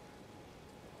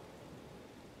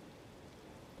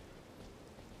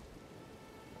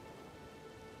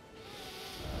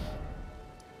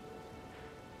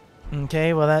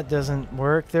 Okay, well that doesn't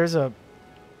work. There's a...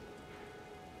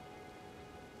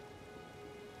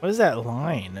 What is that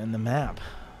line in the map?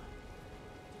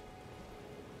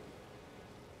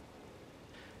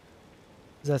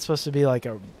 Is that supposed to be like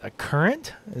a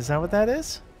current? Is that what that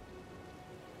is?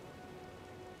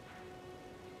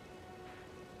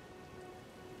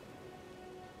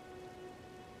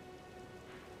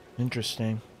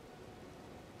 Interesting.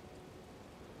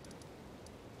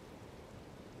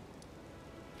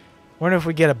 Wonder if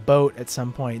we get a boat at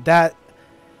some point. That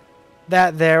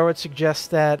there would suggest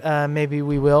that maybe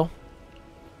we will.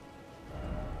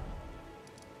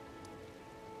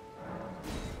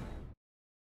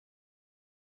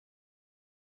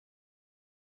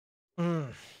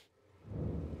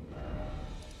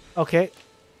 Okay.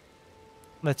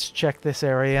 Let's check this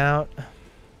area out.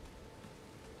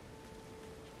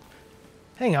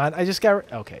 Hang on, I just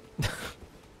got... Okay.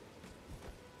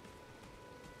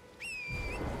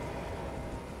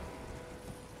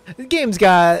 The game's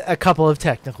got a couple of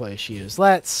technical issues.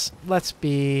 Let's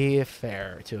be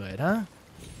fair to it, huh?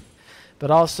 But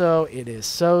also, it is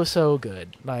so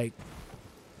good. Like...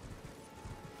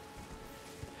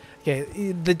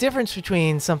 Okay, the difference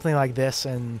between something like this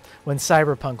and when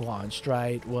Cyberpunk launched,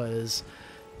 right, was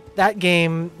that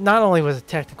game not only was a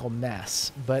technical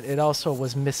mess, but it also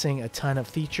was missing a ton of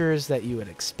features that you would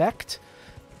expect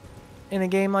in a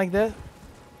game like this,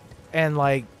 and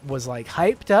like was like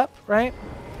hyped up, right?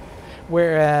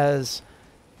 Whereas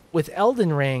with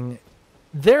Elden Ring,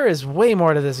 there is way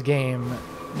more to this game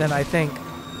than I think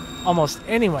almost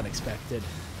anyone expected.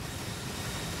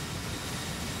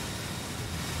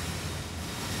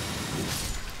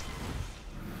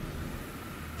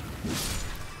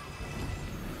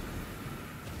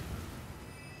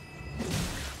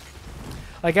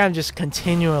 Like, I'm just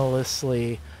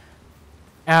continuously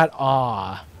at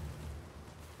awe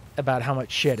about how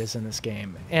much shit is in this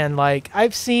game. And, like,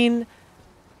 I've seen...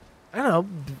 I don't know.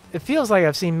 It feels like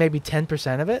I've seen maybe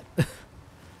 10% of it.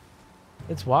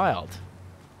 It's wild.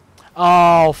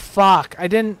 Oh, fuck. I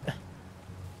didn't...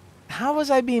 How was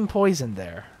I being poisoned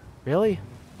there? Really?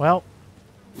 Well...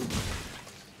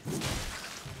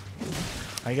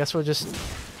 I guess we'll just...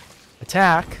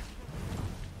 attack.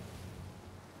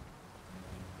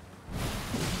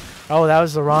 Oh, that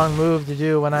was the wrong move to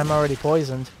do when I'm already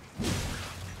poisoned.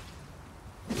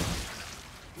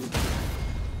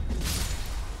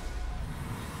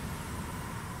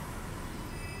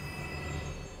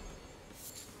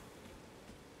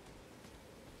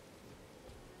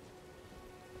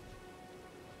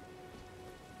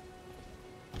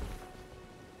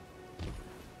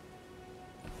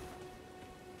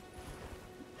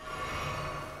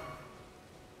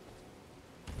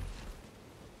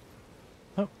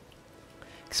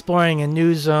 Exploring a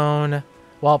new zone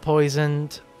while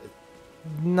poisoned.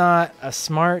 Not a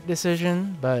smart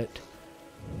decision, but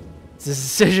it's a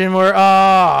decision where...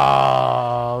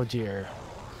 Oh, dear.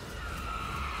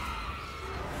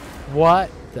 What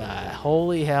the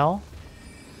holy hell?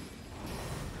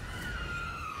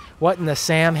 What in the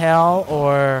Sam hell?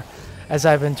 Or, as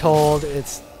I've been told,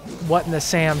 it's what in the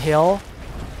Sam Hill?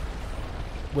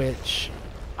 Which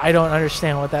I don't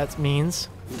understand what that means.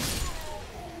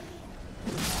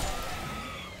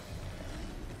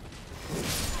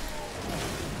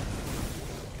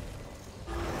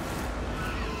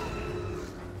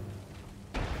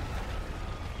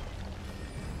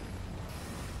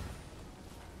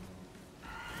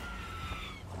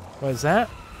 What is that?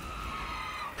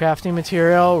 Crafting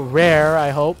material, rare,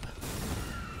 I hope.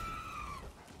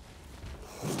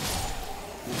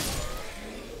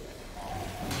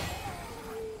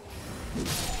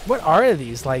 What are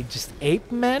these? Like, just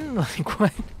ape men? Like,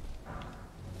 what?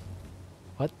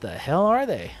 What the hell are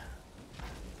they?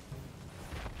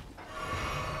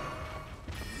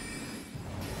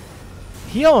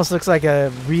 He almost looks like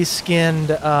a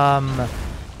reskinned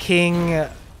King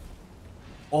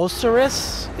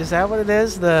Osiris? Is that what it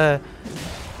is? The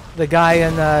guy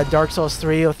in Dark Souls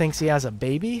 3 who thinks he has a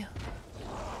baby?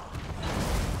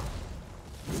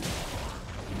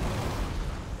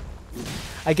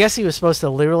 I guess he was supposed to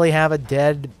literally have a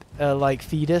dead like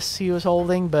fetus he was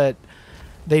holding, but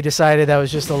they decided that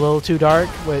was just a little too dark,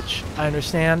 which I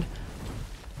understand.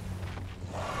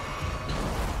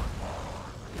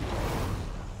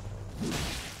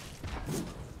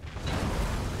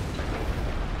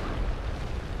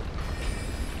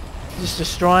 Just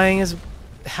destroying his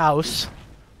house.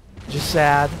 Just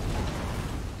sad.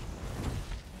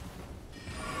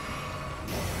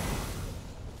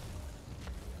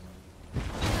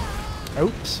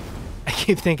 Oops. I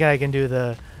keep thinking I can do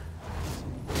the...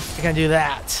 I can do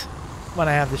that when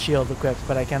I have the shield equipped,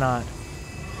 but I cannot.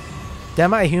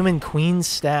 Demi-human Queen's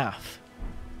Staff.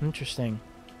 Interesting.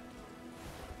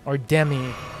 Or Demi.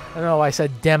 I don't know why I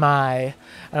said Demi. I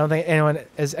don't think anyone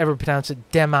has ever pronounced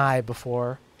it Demi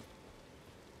before.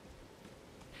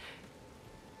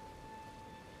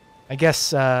 I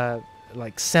guess,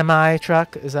 like,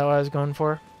 semi-truck, is that what I was going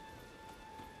for?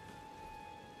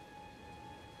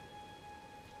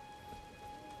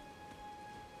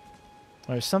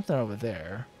 There's something over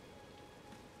there.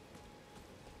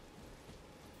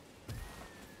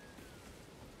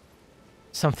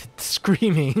 Something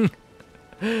screaming.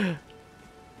 Don't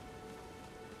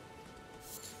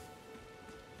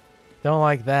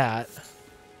like that.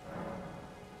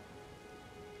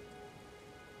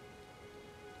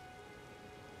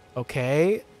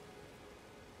 Okay.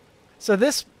 So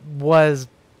this was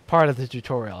part of the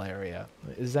tutorial area.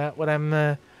 Is that what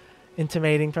I'm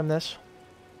intimating from this?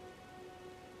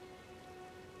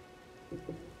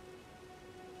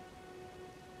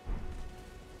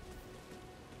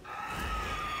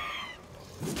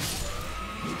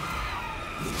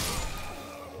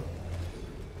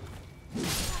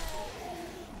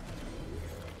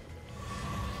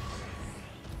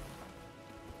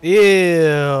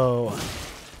 Ew.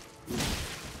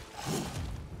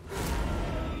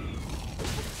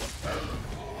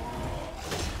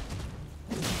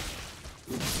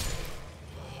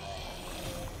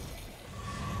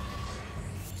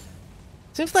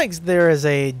 Seems like there is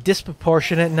a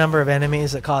disproportionate number of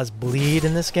enemies that cause bleed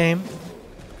in this game.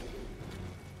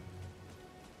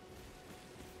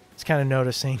 It's kind of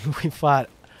noticing we fought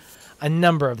a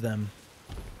number of them.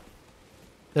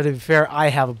 Though to be fair, I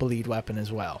have a bleed weapon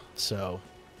as well, so...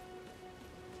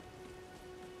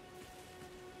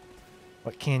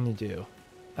 What can you do?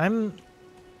 I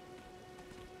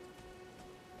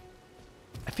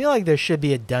feel like there should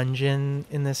be a dungeon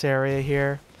in this area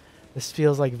here. This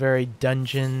feels like very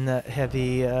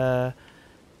dungeon-heavy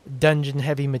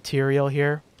material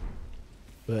here.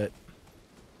 But...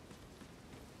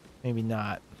 maybe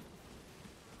not.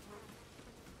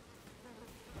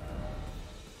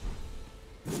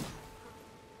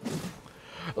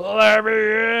 Let me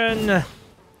in!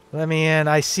 Let me in.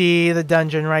 I see the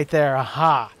dungeon right there.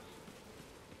 Aha!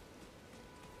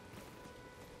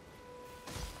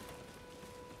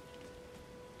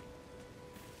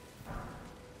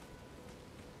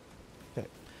 Okay.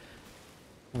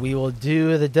 We will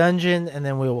do the dungeon and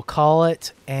then we will call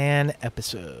it an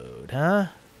episode, huh?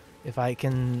 If I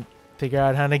can figure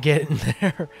out how to get in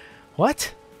there.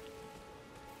 What?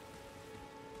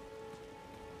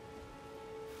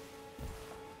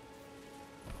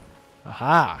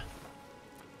 Aha.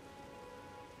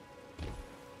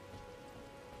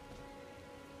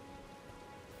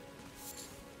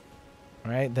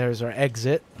 All right, there's our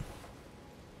exit.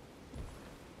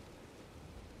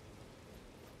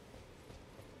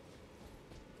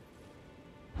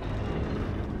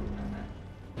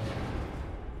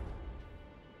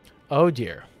 Oh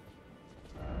dear.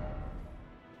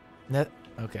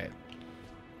 Okay.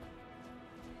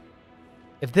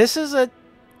 If this is a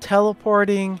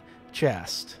teleporting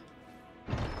chest.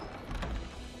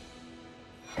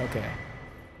 Okay.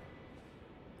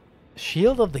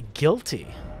 Shield of the Guilty.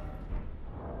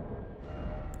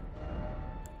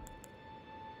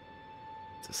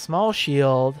 It's a small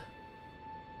shield.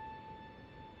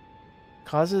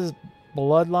 Causes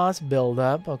blood loss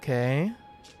buildup. Okay.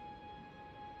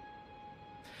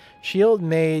 Shield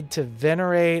made to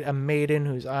venerate a maiden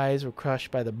whose eyes were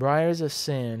crushed by the briars of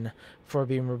sin for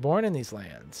being reborn in these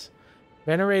lands.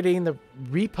 Venerating the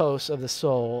repose of the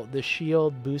soul, the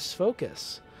shield boosts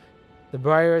focus. The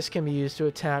briars can be used to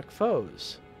attack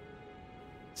foes.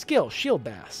 Skill, shield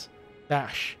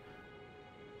bash.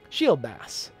 Shield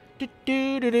bass.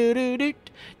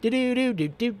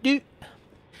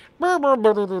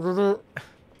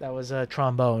 That was a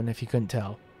trombone, if you couldn't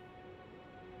tell.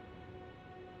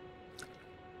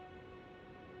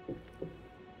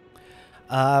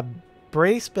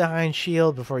 Brace behind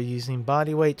shield before using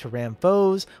body weight to ram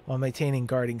foes while maintaining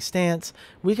guarding stance.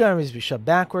 Weak enemies be shoved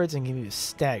backwards and can be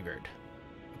staggered.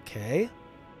 Okay.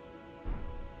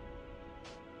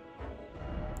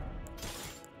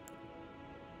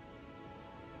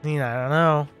 I mean, I don't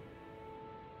know.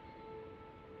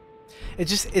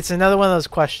 It's another one of those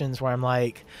questions where I'm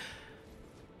like,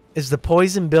 is the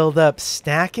poison buildup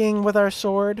stacking with our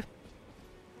sword?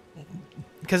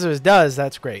 Because if it does,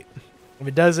 that's great. If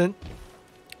it doesn't,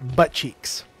 butt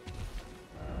cheeks.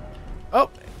 Oh.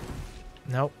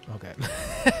 Nope. Okay.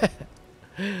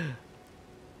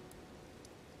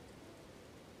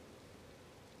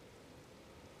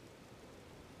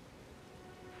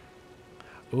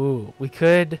 Ooh, we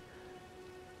could...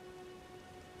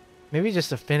 maybe just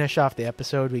to finish off the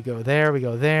episode, we go there, we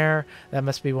go there. That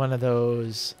must be one of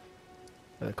those...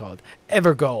 what are they called?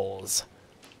 Ever goals.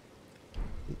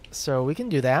 So we can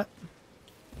do that.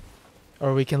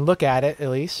 Or we can look at it, at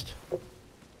least.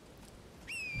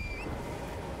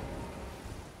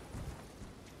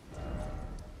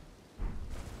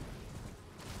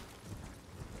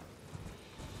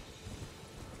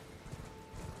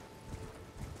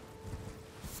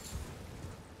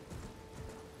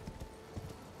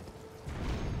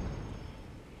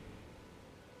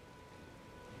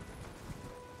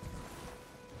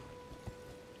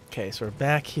 Okay, so we're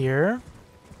back here.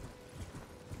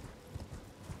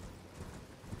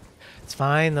 It's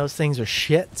fine. Those things are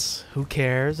shits. Who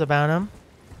cares about them?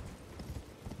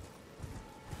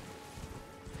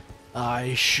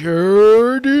 I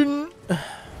sure didn't.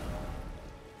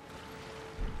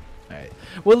 Alright.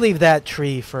 We'll leave that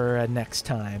tree for next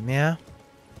time, yeah?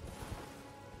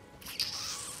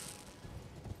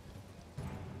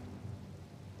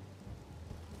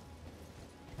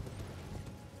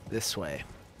 This way.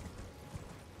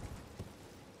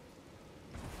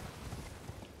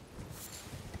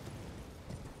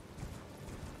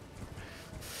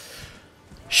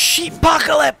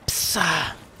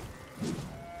 Sheepocalypse!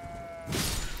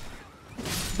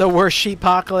 The worst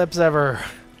sheepocalypse ever.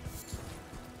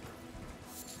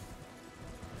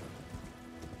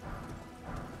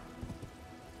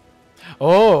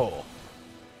 Oh!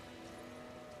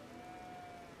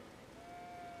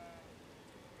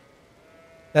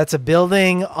 That's a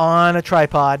building on a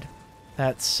tripod.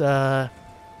 That's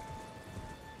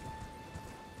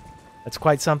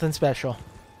quite something special.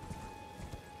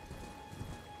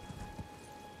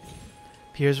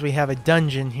 Appears we have a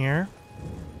dungeon here.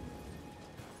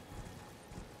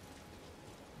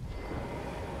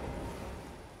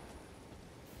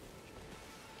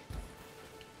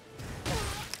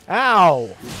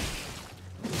 Ow!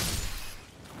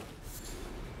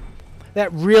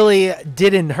 That really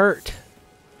didn't hurt,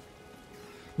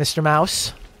 Mr.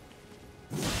 Mouse.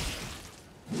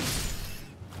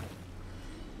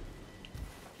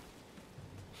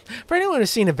 For anyone who's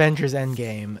seen Avengers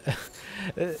Endgame,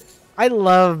 I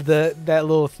love that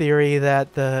little theory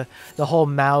that the whole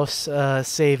mouse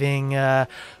saving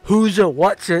who's it,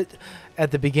 what's it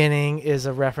at the beginning is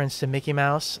a reference to Mickey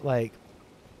Mouse. Like,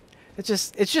 it's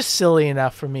just silly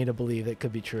enough for me to believe it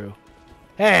could be true.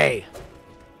 Hey.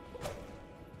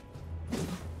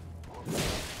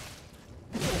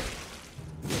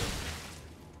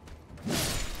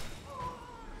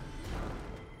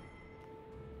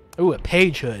 Ooh, a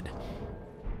page hood.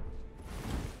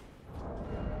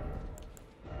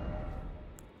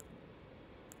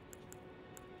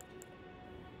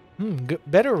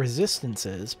 Better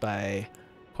resistances by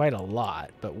quite a lot,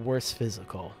 but worse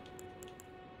physical.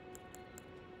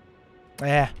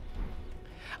 I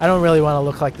don't really want to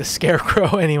look like the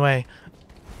Scarecrow anyway.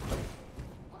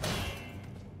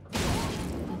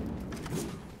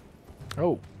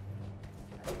 Oh.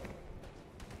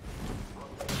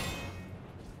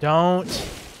 Don't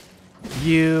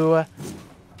you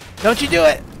do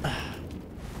it!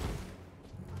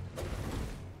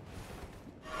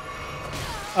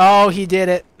 Oh, he did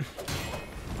it.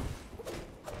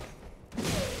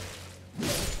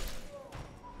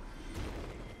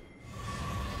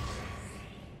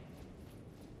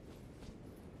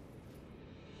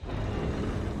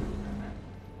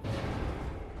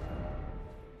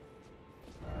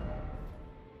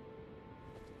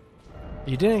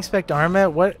 You didn't expect armor?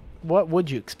 What would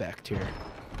you expect here?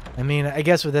 I mean, I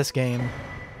guess with this game,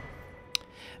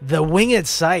 the Winged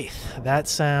Scythe. That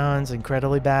sounds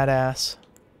incredibly badass.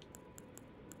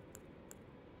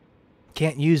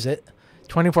 Can't use it.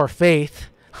 24 faith.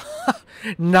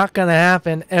 Not gonna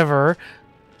happen ever.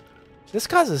 This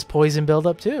causes poison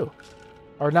buildup too.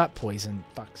 Or not poison,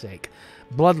 fuck's sake.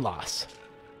 Blood loss.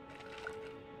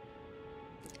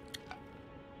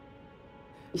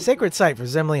 Sacred Sight,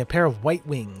 resembling a pair of white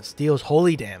wings, deals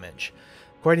holy damage.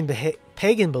 According to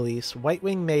pagan beliefs,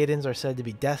 white-winged maidens are said to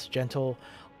be death's gentle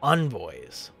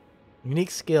envoys. Unique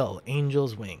skill,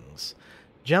 Angel's Wings.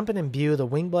 Jump and imbue the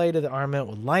wing blade of the armament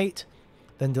with light,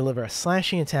 then deliver a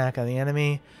slashing attack on the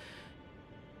enemy.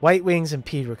 White wings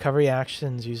impede recovery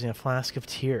actions using a flask of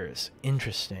tears.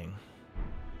 Interesting.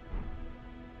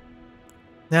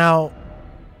 Now,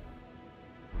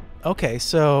 okay,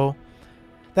 so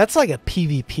that's like a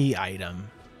PvP item,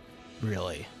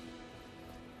 really.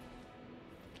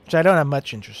 Which I don't have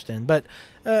much interest in, but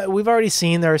we've already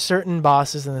seen there are certain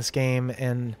bosses in this game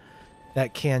and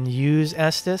that can use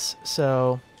Estus,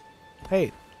 so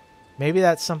hey, maybe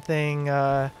that's something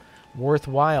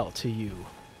worthwhile to you.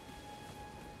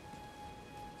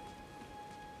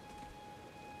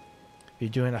 If you're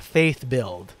doing a faith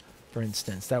build, for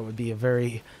instance, that would be a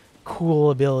very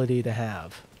cool ability to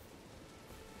have.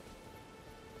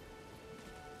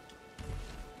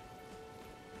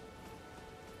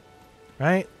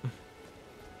 Right?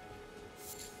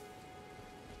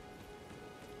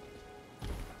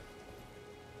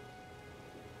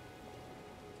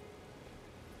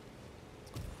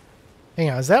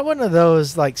 Hang on, is that one of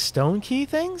those, like, stone key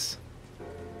things?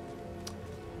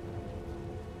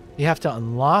 You have to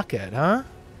unlock it, huh?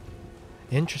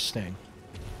 Interesting.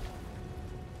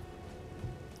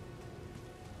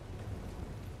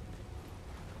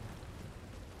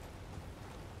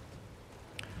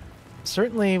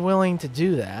 Certainly willing to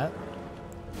do that.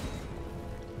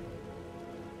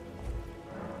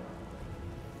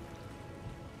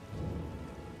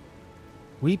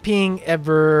 Weeping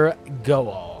Ever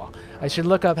Goal. I should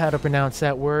look up how to pronounce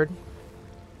that word.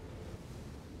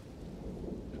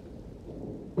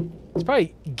 It's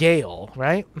probably Gale,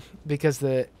 right? Because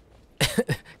the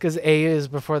because A is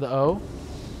before the O.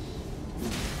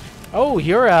 Oh,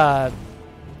 you're an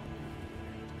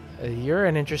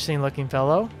interesting looking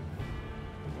fellow.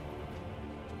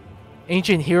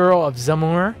 Ancient hero of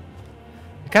Zamor.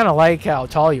 I kind of like how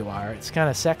tall you are. It's kind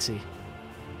of sexy.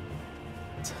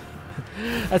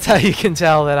 That's how you can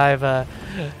tell that I've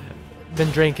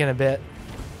been drinking a bit.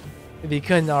 If you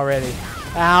couldn't already.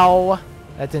 Ow!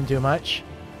 That didn't do much.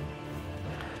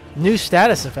 New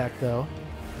status effect, though.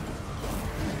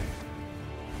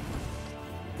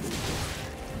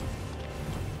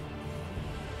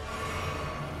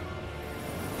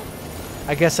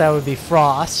 I guess that would be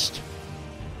Frost.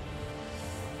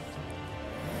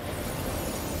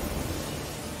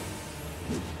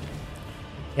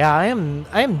 Yeah, I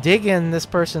am digging this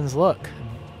person's look.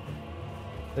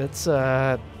 It's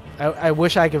I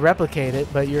wish I could replicate it,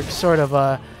 but you're sort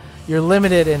of you're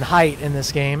limited in height in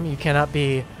this game. You cannot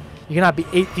be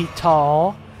 8 feet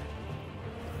tall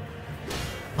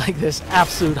like this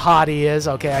absolute hottie is.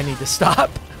 Okay, I need to stop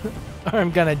or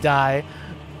I'm gonna die.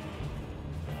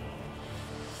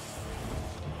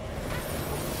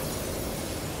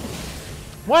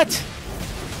 What?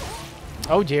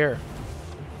 Oh dear.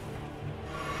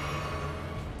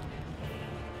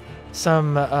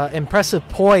 Some impressive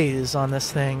poise on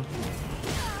this thing.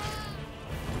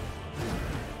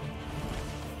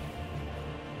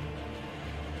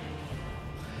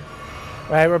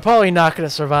 Right, we're probably not going to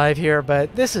survive here,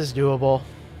 but this is doable.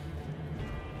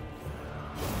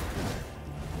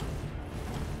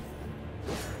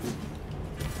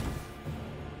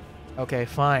 Okay,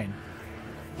 fine.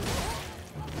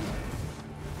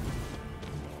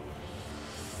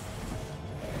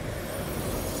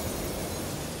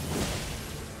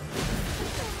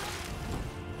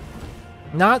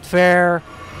 Not fair.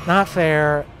 Not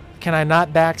fair. Can I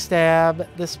not backstab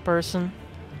this person?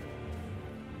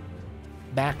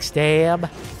 Backstab.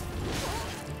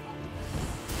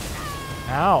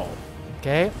 Ow.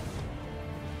 Okay.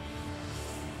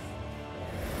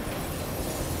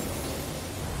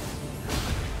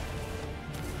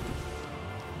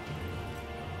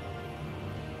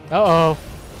 Uh-oh.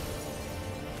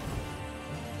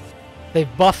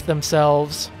 They've buffed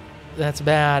themselves. That's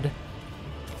bad.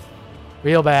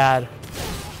 Real bad.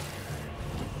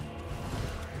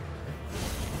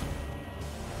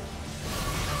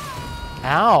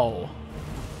 Ow.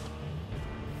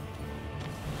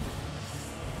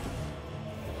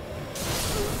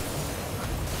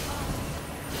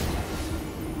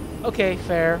 Okay,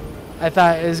 fair. I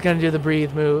thought it was going to do the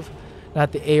breathe move,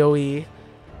 not the AoE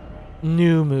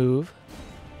new move.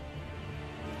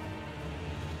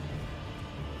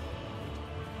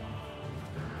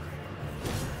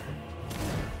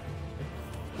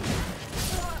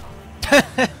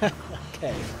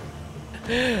 Okay.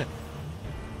 I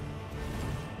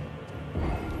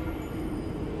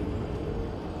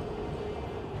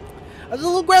was a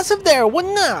little aggressive there,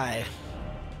 wasn't I?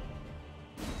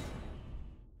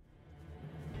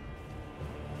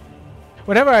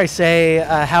 Whenever I say,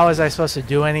 how was I supposed to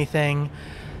do anything,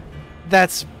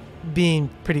 that's being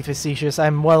pretty facetious.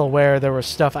 I'm well aware there was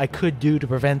stuff I could do to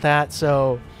prevent that,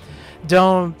 so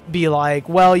don't be like,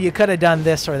 well, you could have done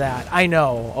this or that. I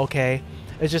know, okay?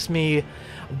 It's just me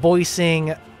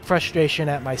voicing frustration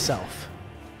at myself.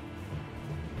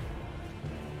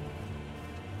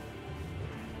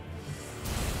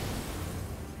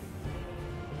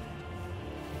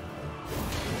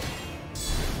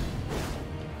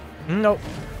 Nope.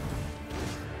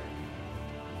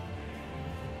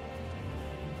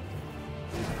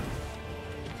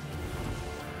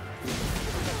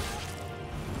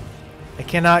 I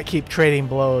cannot keep trading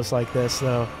blows like this,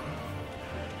 though.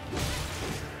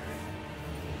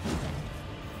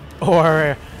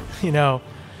 Or, you know,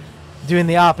 doing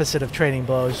the opposite of trading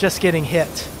blows, just getting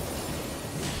hit.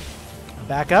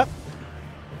 Back up.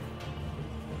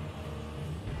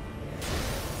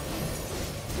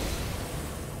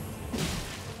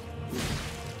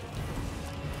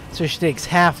 So she takes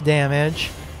half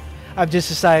damage. I've just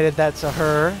decided that's a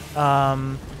her.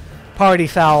 Party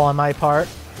foul on my part.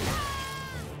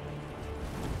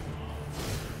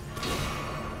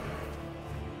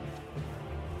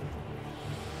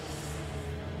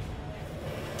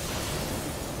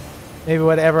 Maybe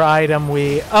whatever item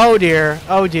we... Oh dear,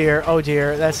 oh dear, oh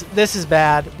dear. This is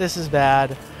bad. This is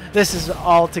bad. This is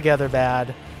altogether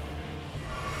bad.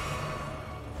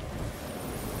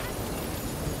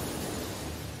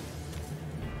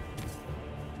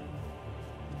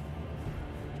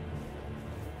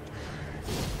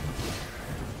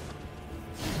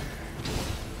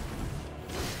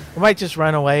 We might just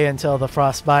run away until the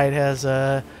frostbite has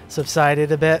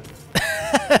subsided a bit.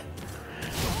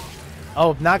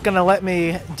 Oh, not gonna let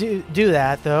me do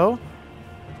that though.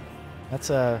 That's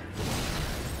a.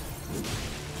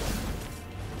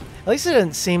 At least it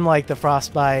didn't seem like the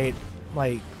frostbite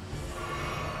like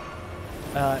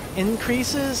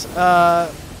increases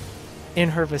in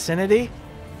her vicinity.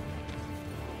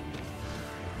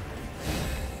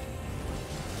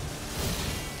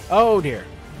 Oh dear.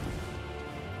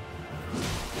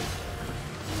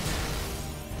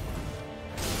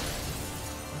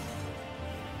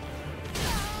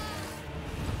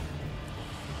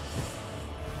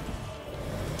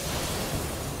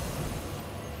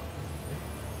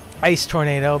 Ice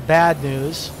tornado, bad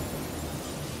news.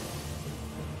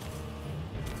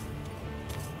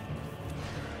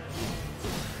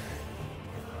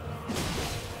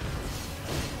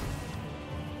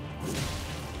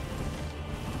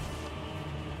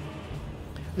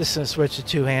 Just gonna switch to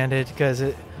two-handed because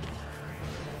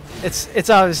it's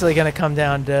obviously gonna come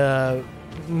down to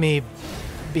me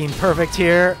being perfect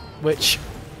here, which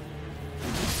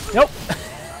nope.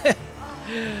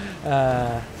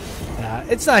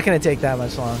 It's not going to take that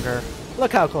much longer.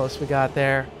 Look how close we got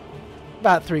there.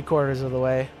 About 3/4 of the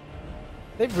way.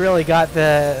 They've really got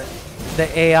the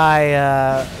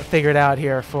AI figured out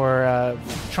here for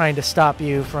trying to stop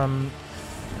you from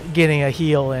getting a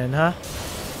heal in, huh?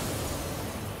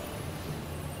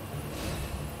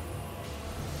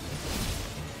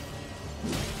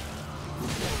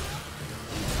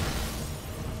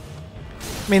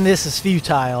 I mean, this is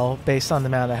futile based on the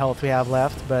amount of health we have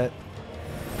left, but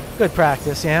good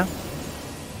practice, yeah?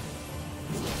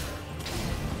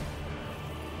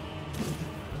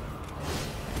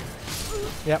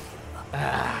 Yep.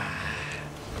 Ah.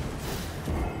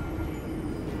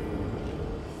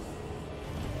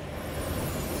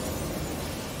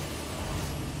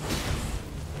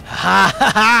 Ha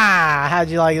ha ha! How'd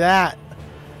you like that?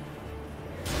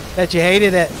 Bet you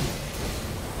hated it.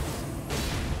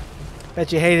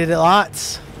 Bet you hated it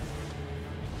lots.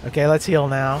 Okay, let's heal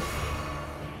now.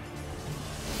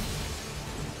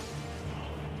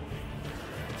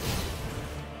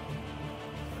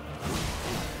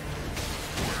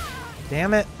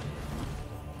 Damn it.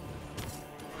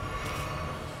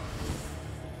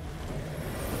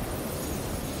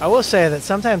 I will say that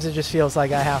sometimes it just feels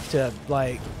like I have to,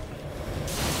 like,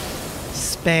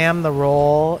 spam the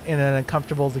roll in an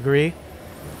uncomfortable degree.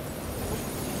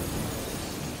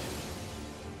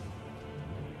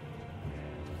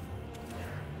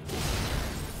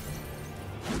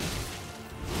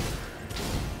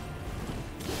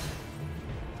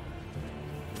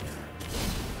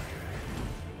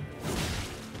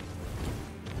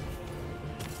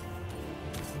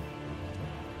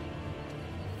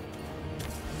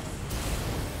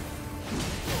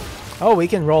 Oh, we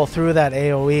can roll through that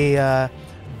AoE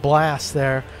blast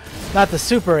there. Not the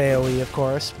super AoE, of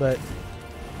course, but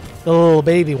the little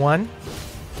baby one.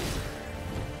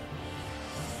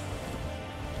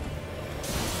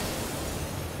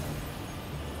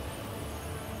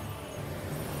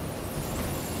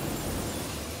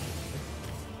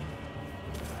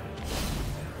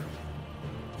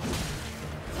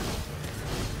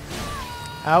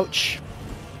 Ouch.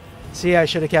 See, I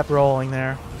should have kept rolling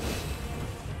there.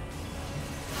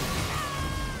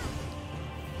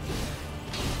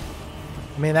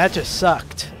 I mean, that just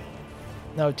sucked.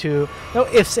 No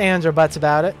ifs, ands, or buts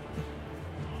about it.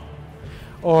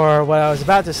 Or what I was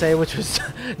about to say, which was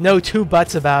no two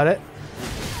buts about it.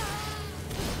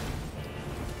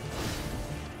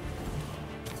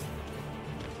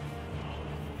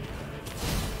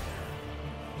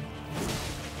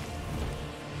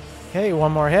 Okay,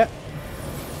 one more hit.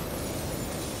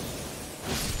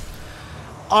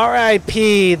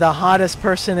 R.I.P. the hottest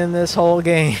person in this whole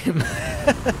game.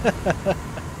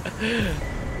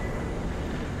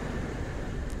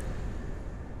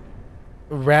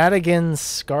 Radigan's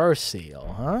Scar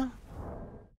Seal, huh?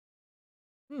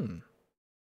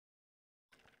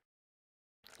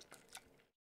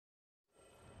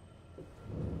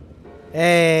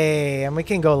 Hey, and we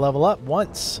can go level up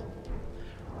once.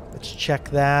 Let's check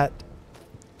that.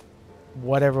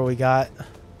 Whatever we got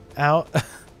out.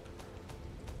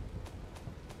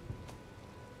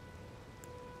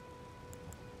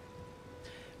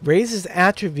 Raises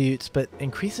attributes, but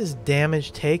increases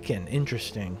damage taken.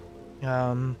 Interesting.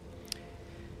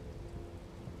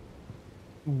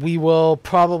 We will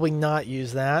probably not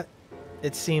use that.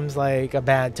 It seems like a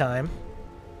bad time.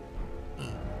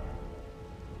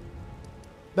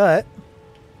 But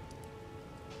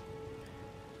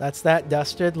that's that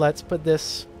dusted. Let's put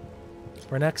this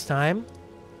for next time.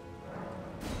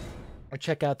 or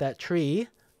check out that tree.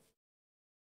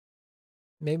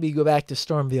 Maybe go back to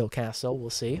Stormveil Castle. We'll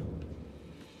see.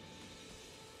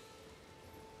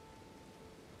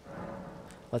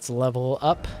 Let's level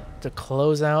up to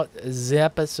close out the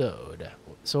episode.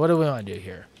 So what do we want to do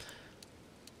here?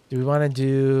 Do we want to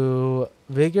do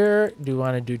vigor? Do we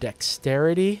want to do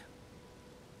dexterity?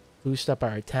 Boost up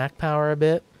our attack power a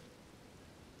bit?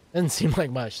 Doesn't seem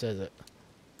like much, does it?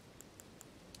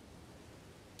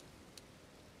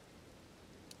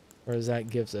 Whereas that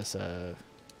gives us a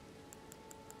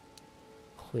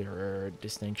clearer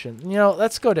distinction. You know,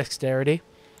 let's go dexterity,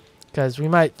 because we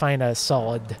might find a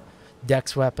solid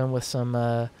dex weapon with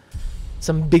some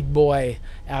big boy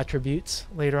attributes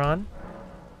later on.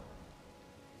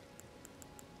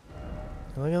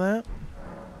 Look at that.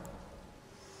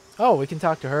 Oh, we can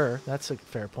talk to her. That's a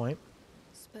fair point.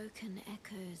 Spoken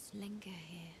echoes linger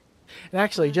here. And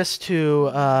actually, just to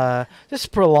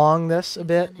prolong this a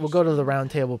bit, we'll go to the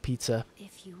Roundtable Pizza.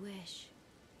 If you wish,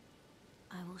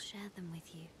 I will share them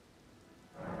with you.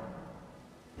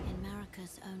 In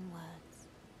Marika's own words,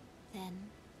 then,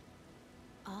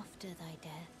 after thy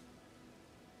death,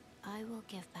 I will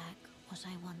give back what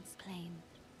I once claimed,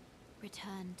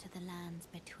 return to the lands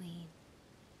between,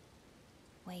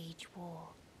 wage war,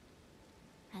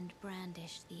 and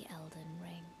brandish the Elden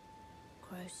Ring,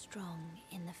 grow strong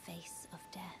in the face of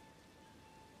death.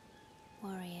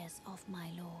 Warriors of my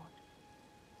lord,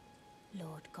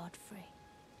 Lord Godfrey.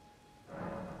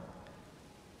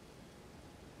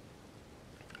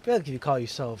 I feel like if you call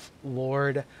yourself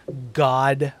Lord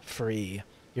Godfrey,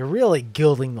 you're really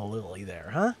gilding the lily there,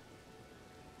 huh?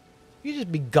 You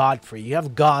just be Godfrey. You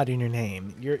have God in your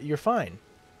name. You're fine.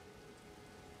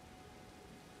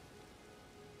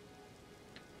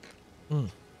 All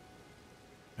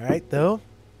right, though.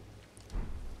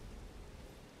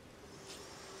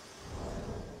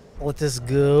 Let us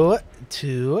go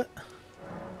to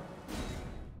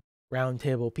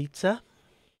Roundtable Pizza.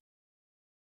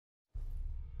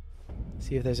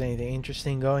 See if there's anything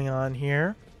interesting going on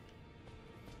here.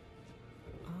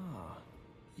 Ah,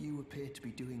 you appear to be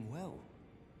doing well.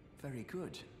 Very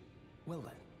good. Well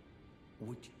then,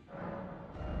 would you...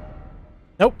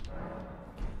 Nope.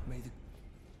 May the...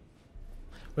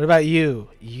 What about you,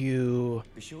 you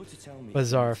Be sure to tell me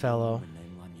bizarre fellow?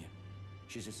 named Lanya.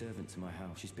 She's a servant to my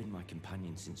house. She's been my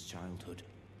companion since childhood.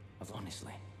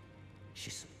 Honestly,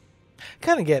 she's... I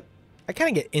kind of get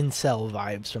incel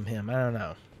vibes from him. I don't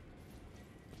know.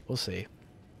 We'll see.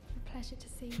 A pleasure to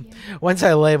see you. Once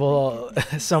I label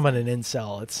someone an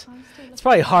incel, it's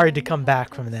probably hard to come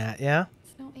back from that, yeah?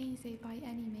 It's not easy by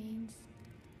any means,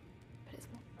 but it's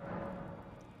what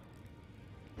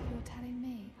you're telling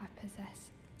me. I possess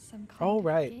some kind Oh, of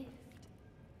right. gift.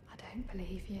 I don't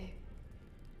believe you.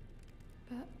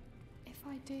 But if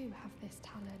I do have this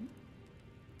talent,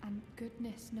 and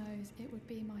goodness knows it would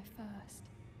be my first,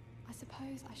 I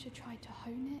suppose I should try to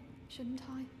hone it, shouldn't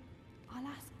I? I'll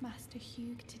ask Master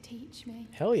Hugh to teach me.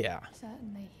 Hell yeah.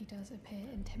 Certainly he does appear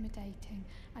intimidating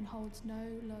and holds no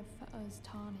love for us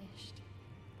tarnished.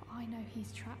 But I know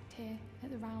he's trapped here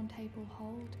at the Roundtable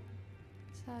Hold,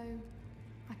 so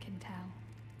I can tell.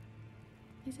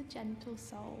 He's a gentle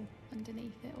soul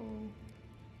underneath it all.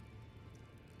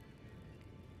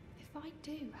 If I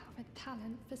do have a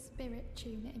talent for spirit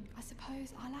tuning, I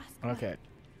suppose I'll ask... Okay.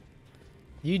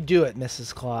 You do it,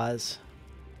 Mrs. Claus.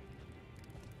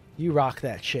 You rock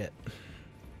that shit.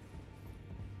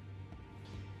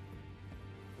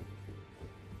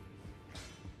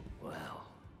 Well,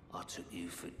 I took you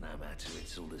for it no matter,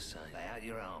 it's all the same. Lay out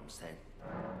your arms then.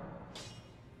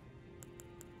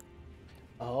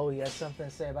 Oh, you got something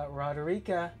to say about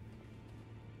Roderica?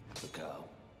 The girl.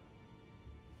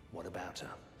 What about her?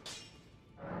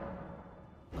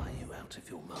 Are you out of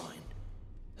your mind?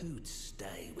 Who'd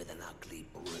stay with an ugly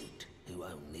brute who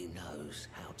only knows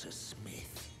how to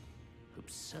smith?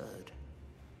 Absurd.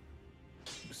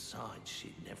 Besides,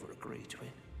 she'd never agree to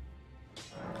it.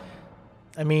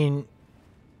 I mean,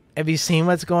 have you seen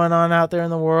what's going on out there in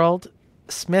the world?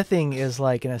 Smithing is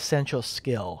like an essential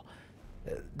skill.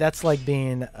 That's like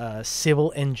being a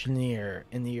civil engineer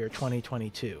in the year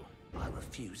 2022. I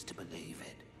refuse to believe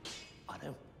it. I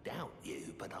don't doubt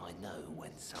you, but I know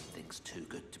when something's too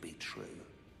good to be true.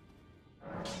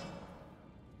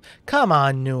 Come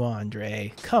on, New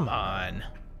Andre. Come on.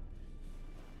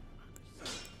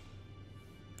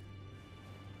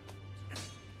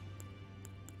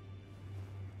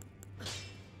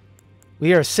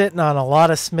 We are sitting on a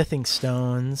lot of smithing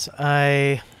stones.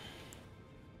 I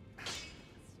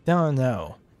don't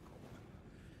know.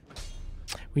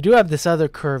 We do have this other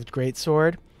curved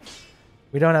greatsword.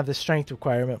 We don't have the strength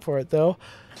requirement for it, though.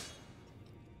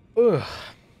 Ugh.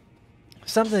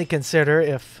 Something to consider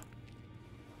if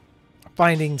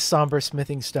finding somber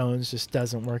smithing stones just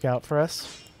doesn't work out for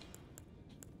us.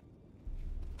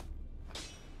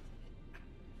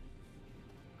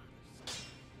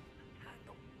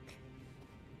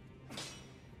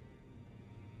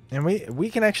 And we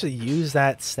can actually use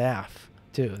that staff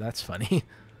too. That's funny.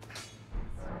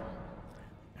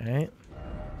 All right.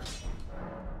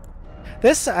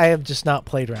 This I have just not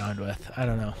played around with. I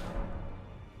don't know.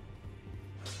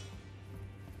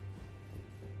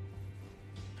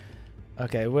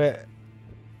 Okay,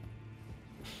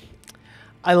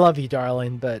 I love you,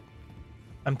 darling, but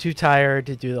I'm too tired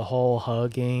to do the whole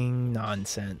hugging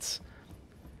nonsense.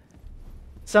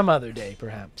 Some other day,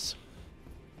 perhaps.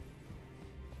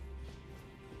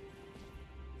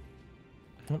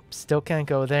 Nope, still can't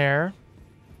go there.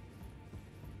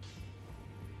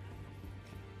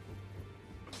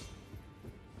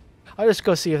 I'll just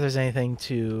go see if there's anything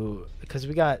to... Because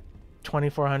we got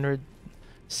 2,400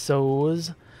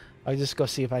 souls. I'll just go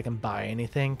see if I can buy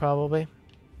anything, probably.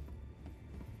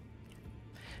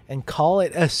 And call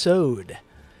it a sode.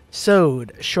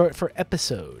 Sode, short for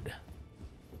episode.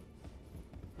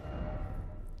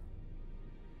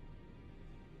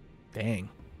 Dang.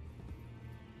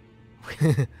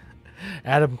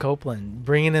 Adam Copeland,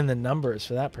 bringing in the numbers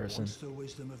for that person. Once the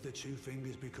wisdom of the two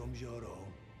fingers becomes your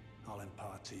own, I'll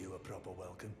impart to you a proper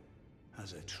welcome.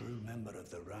 As a true member of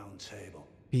the Round Table.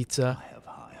 Pizza. I have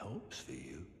high hopes for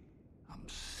you. I'm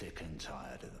sick and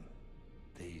tired of them.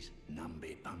 These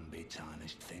namby-pamby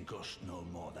tarnished think us no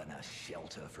more than a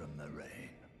shelter from the rain.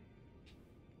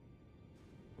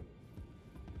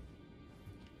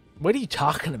 What are you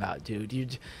talking about, dude? You're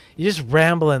just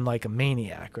rambling like a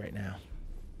maniac right now.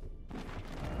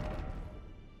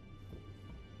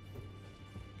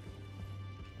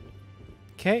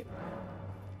 Okay.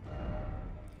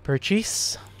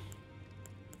 Purchase.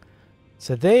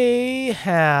 So they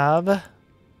have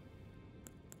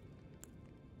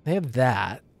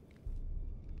that.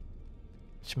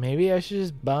 Which maybe I should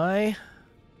just buy.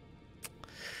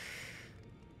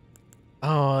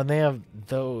 Oh, and they have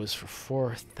those for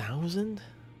 4,000?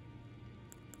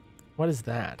 What is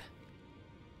that?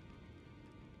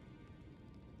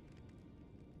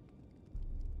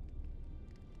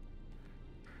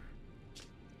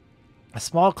 A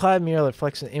small cloud mirror that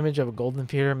reflects an image of a golden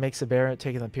feeder makes the bearer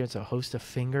taking the appearance of a host of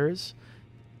fingers.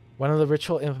 One of the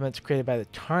ritual implements created by the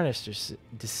Tarnished to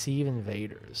deceive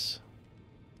invaders.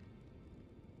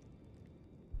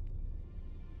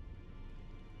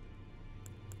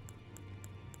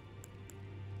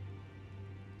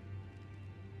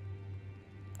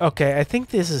 Okay, I think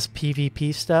this is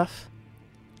PvP stuff.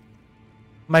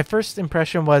 My first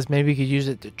impression was maybe you could use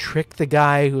it to trick the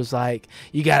guy who's like,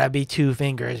 you gotta be two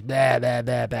fingers, blah, blah,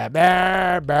 blah, blah,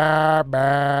 blah, blah,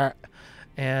 blah.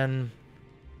 And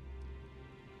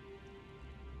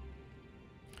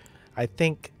I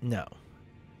think no.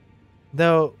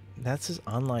 Though, that's his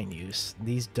online use.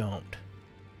 These don't.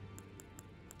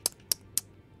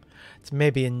 It's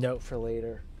maybe a note for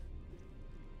later.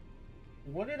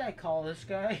 What did I call this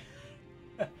guy?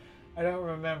 I don't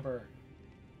remember.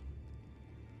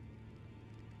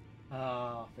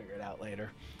 I'll figure it out later.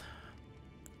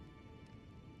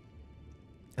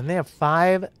 And they have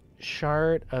 5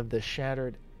 shard of the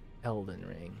shattered Elden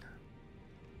Ring.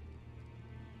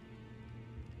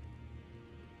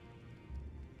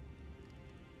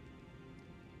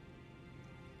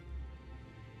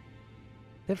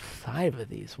 They have 5 of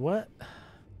these. What?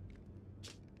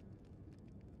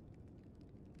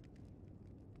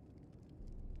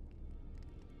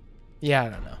 Yeah, I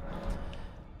don't know.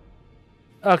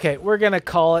 Okay, we're gonna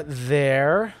call it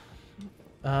there.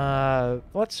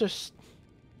 Let's just...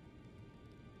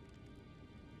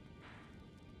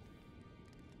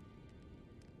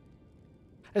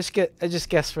 I just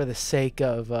guess for the sake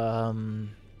of, I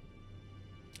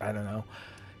don't know,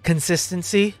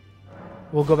 consistency,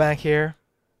 we'll go back here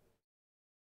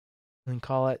and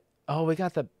call it... Oh, we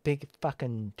got the big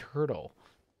fucking turtle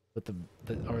with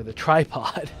the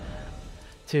tripod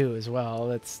too as well.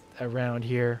 That's around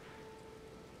here.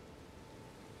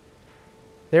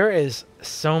 There is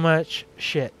so much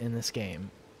shit in this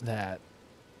game that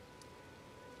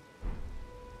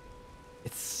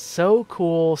it's so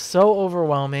cool, so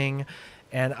overwhelming,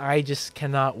 and I just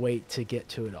cannot wait to get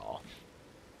to it all.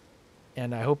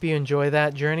 And I hope you enjoy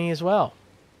that journey as well.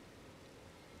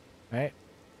 All right?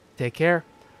 Take care.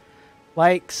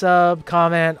 Like, sub,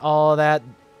 comment, all that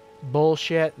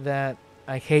bullshit that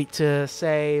I hate to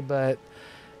say, but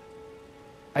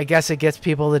I guess it gets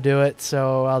people to do it,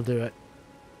 so I'll do it.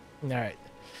 All right.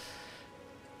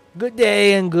 Good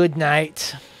day and good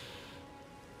night.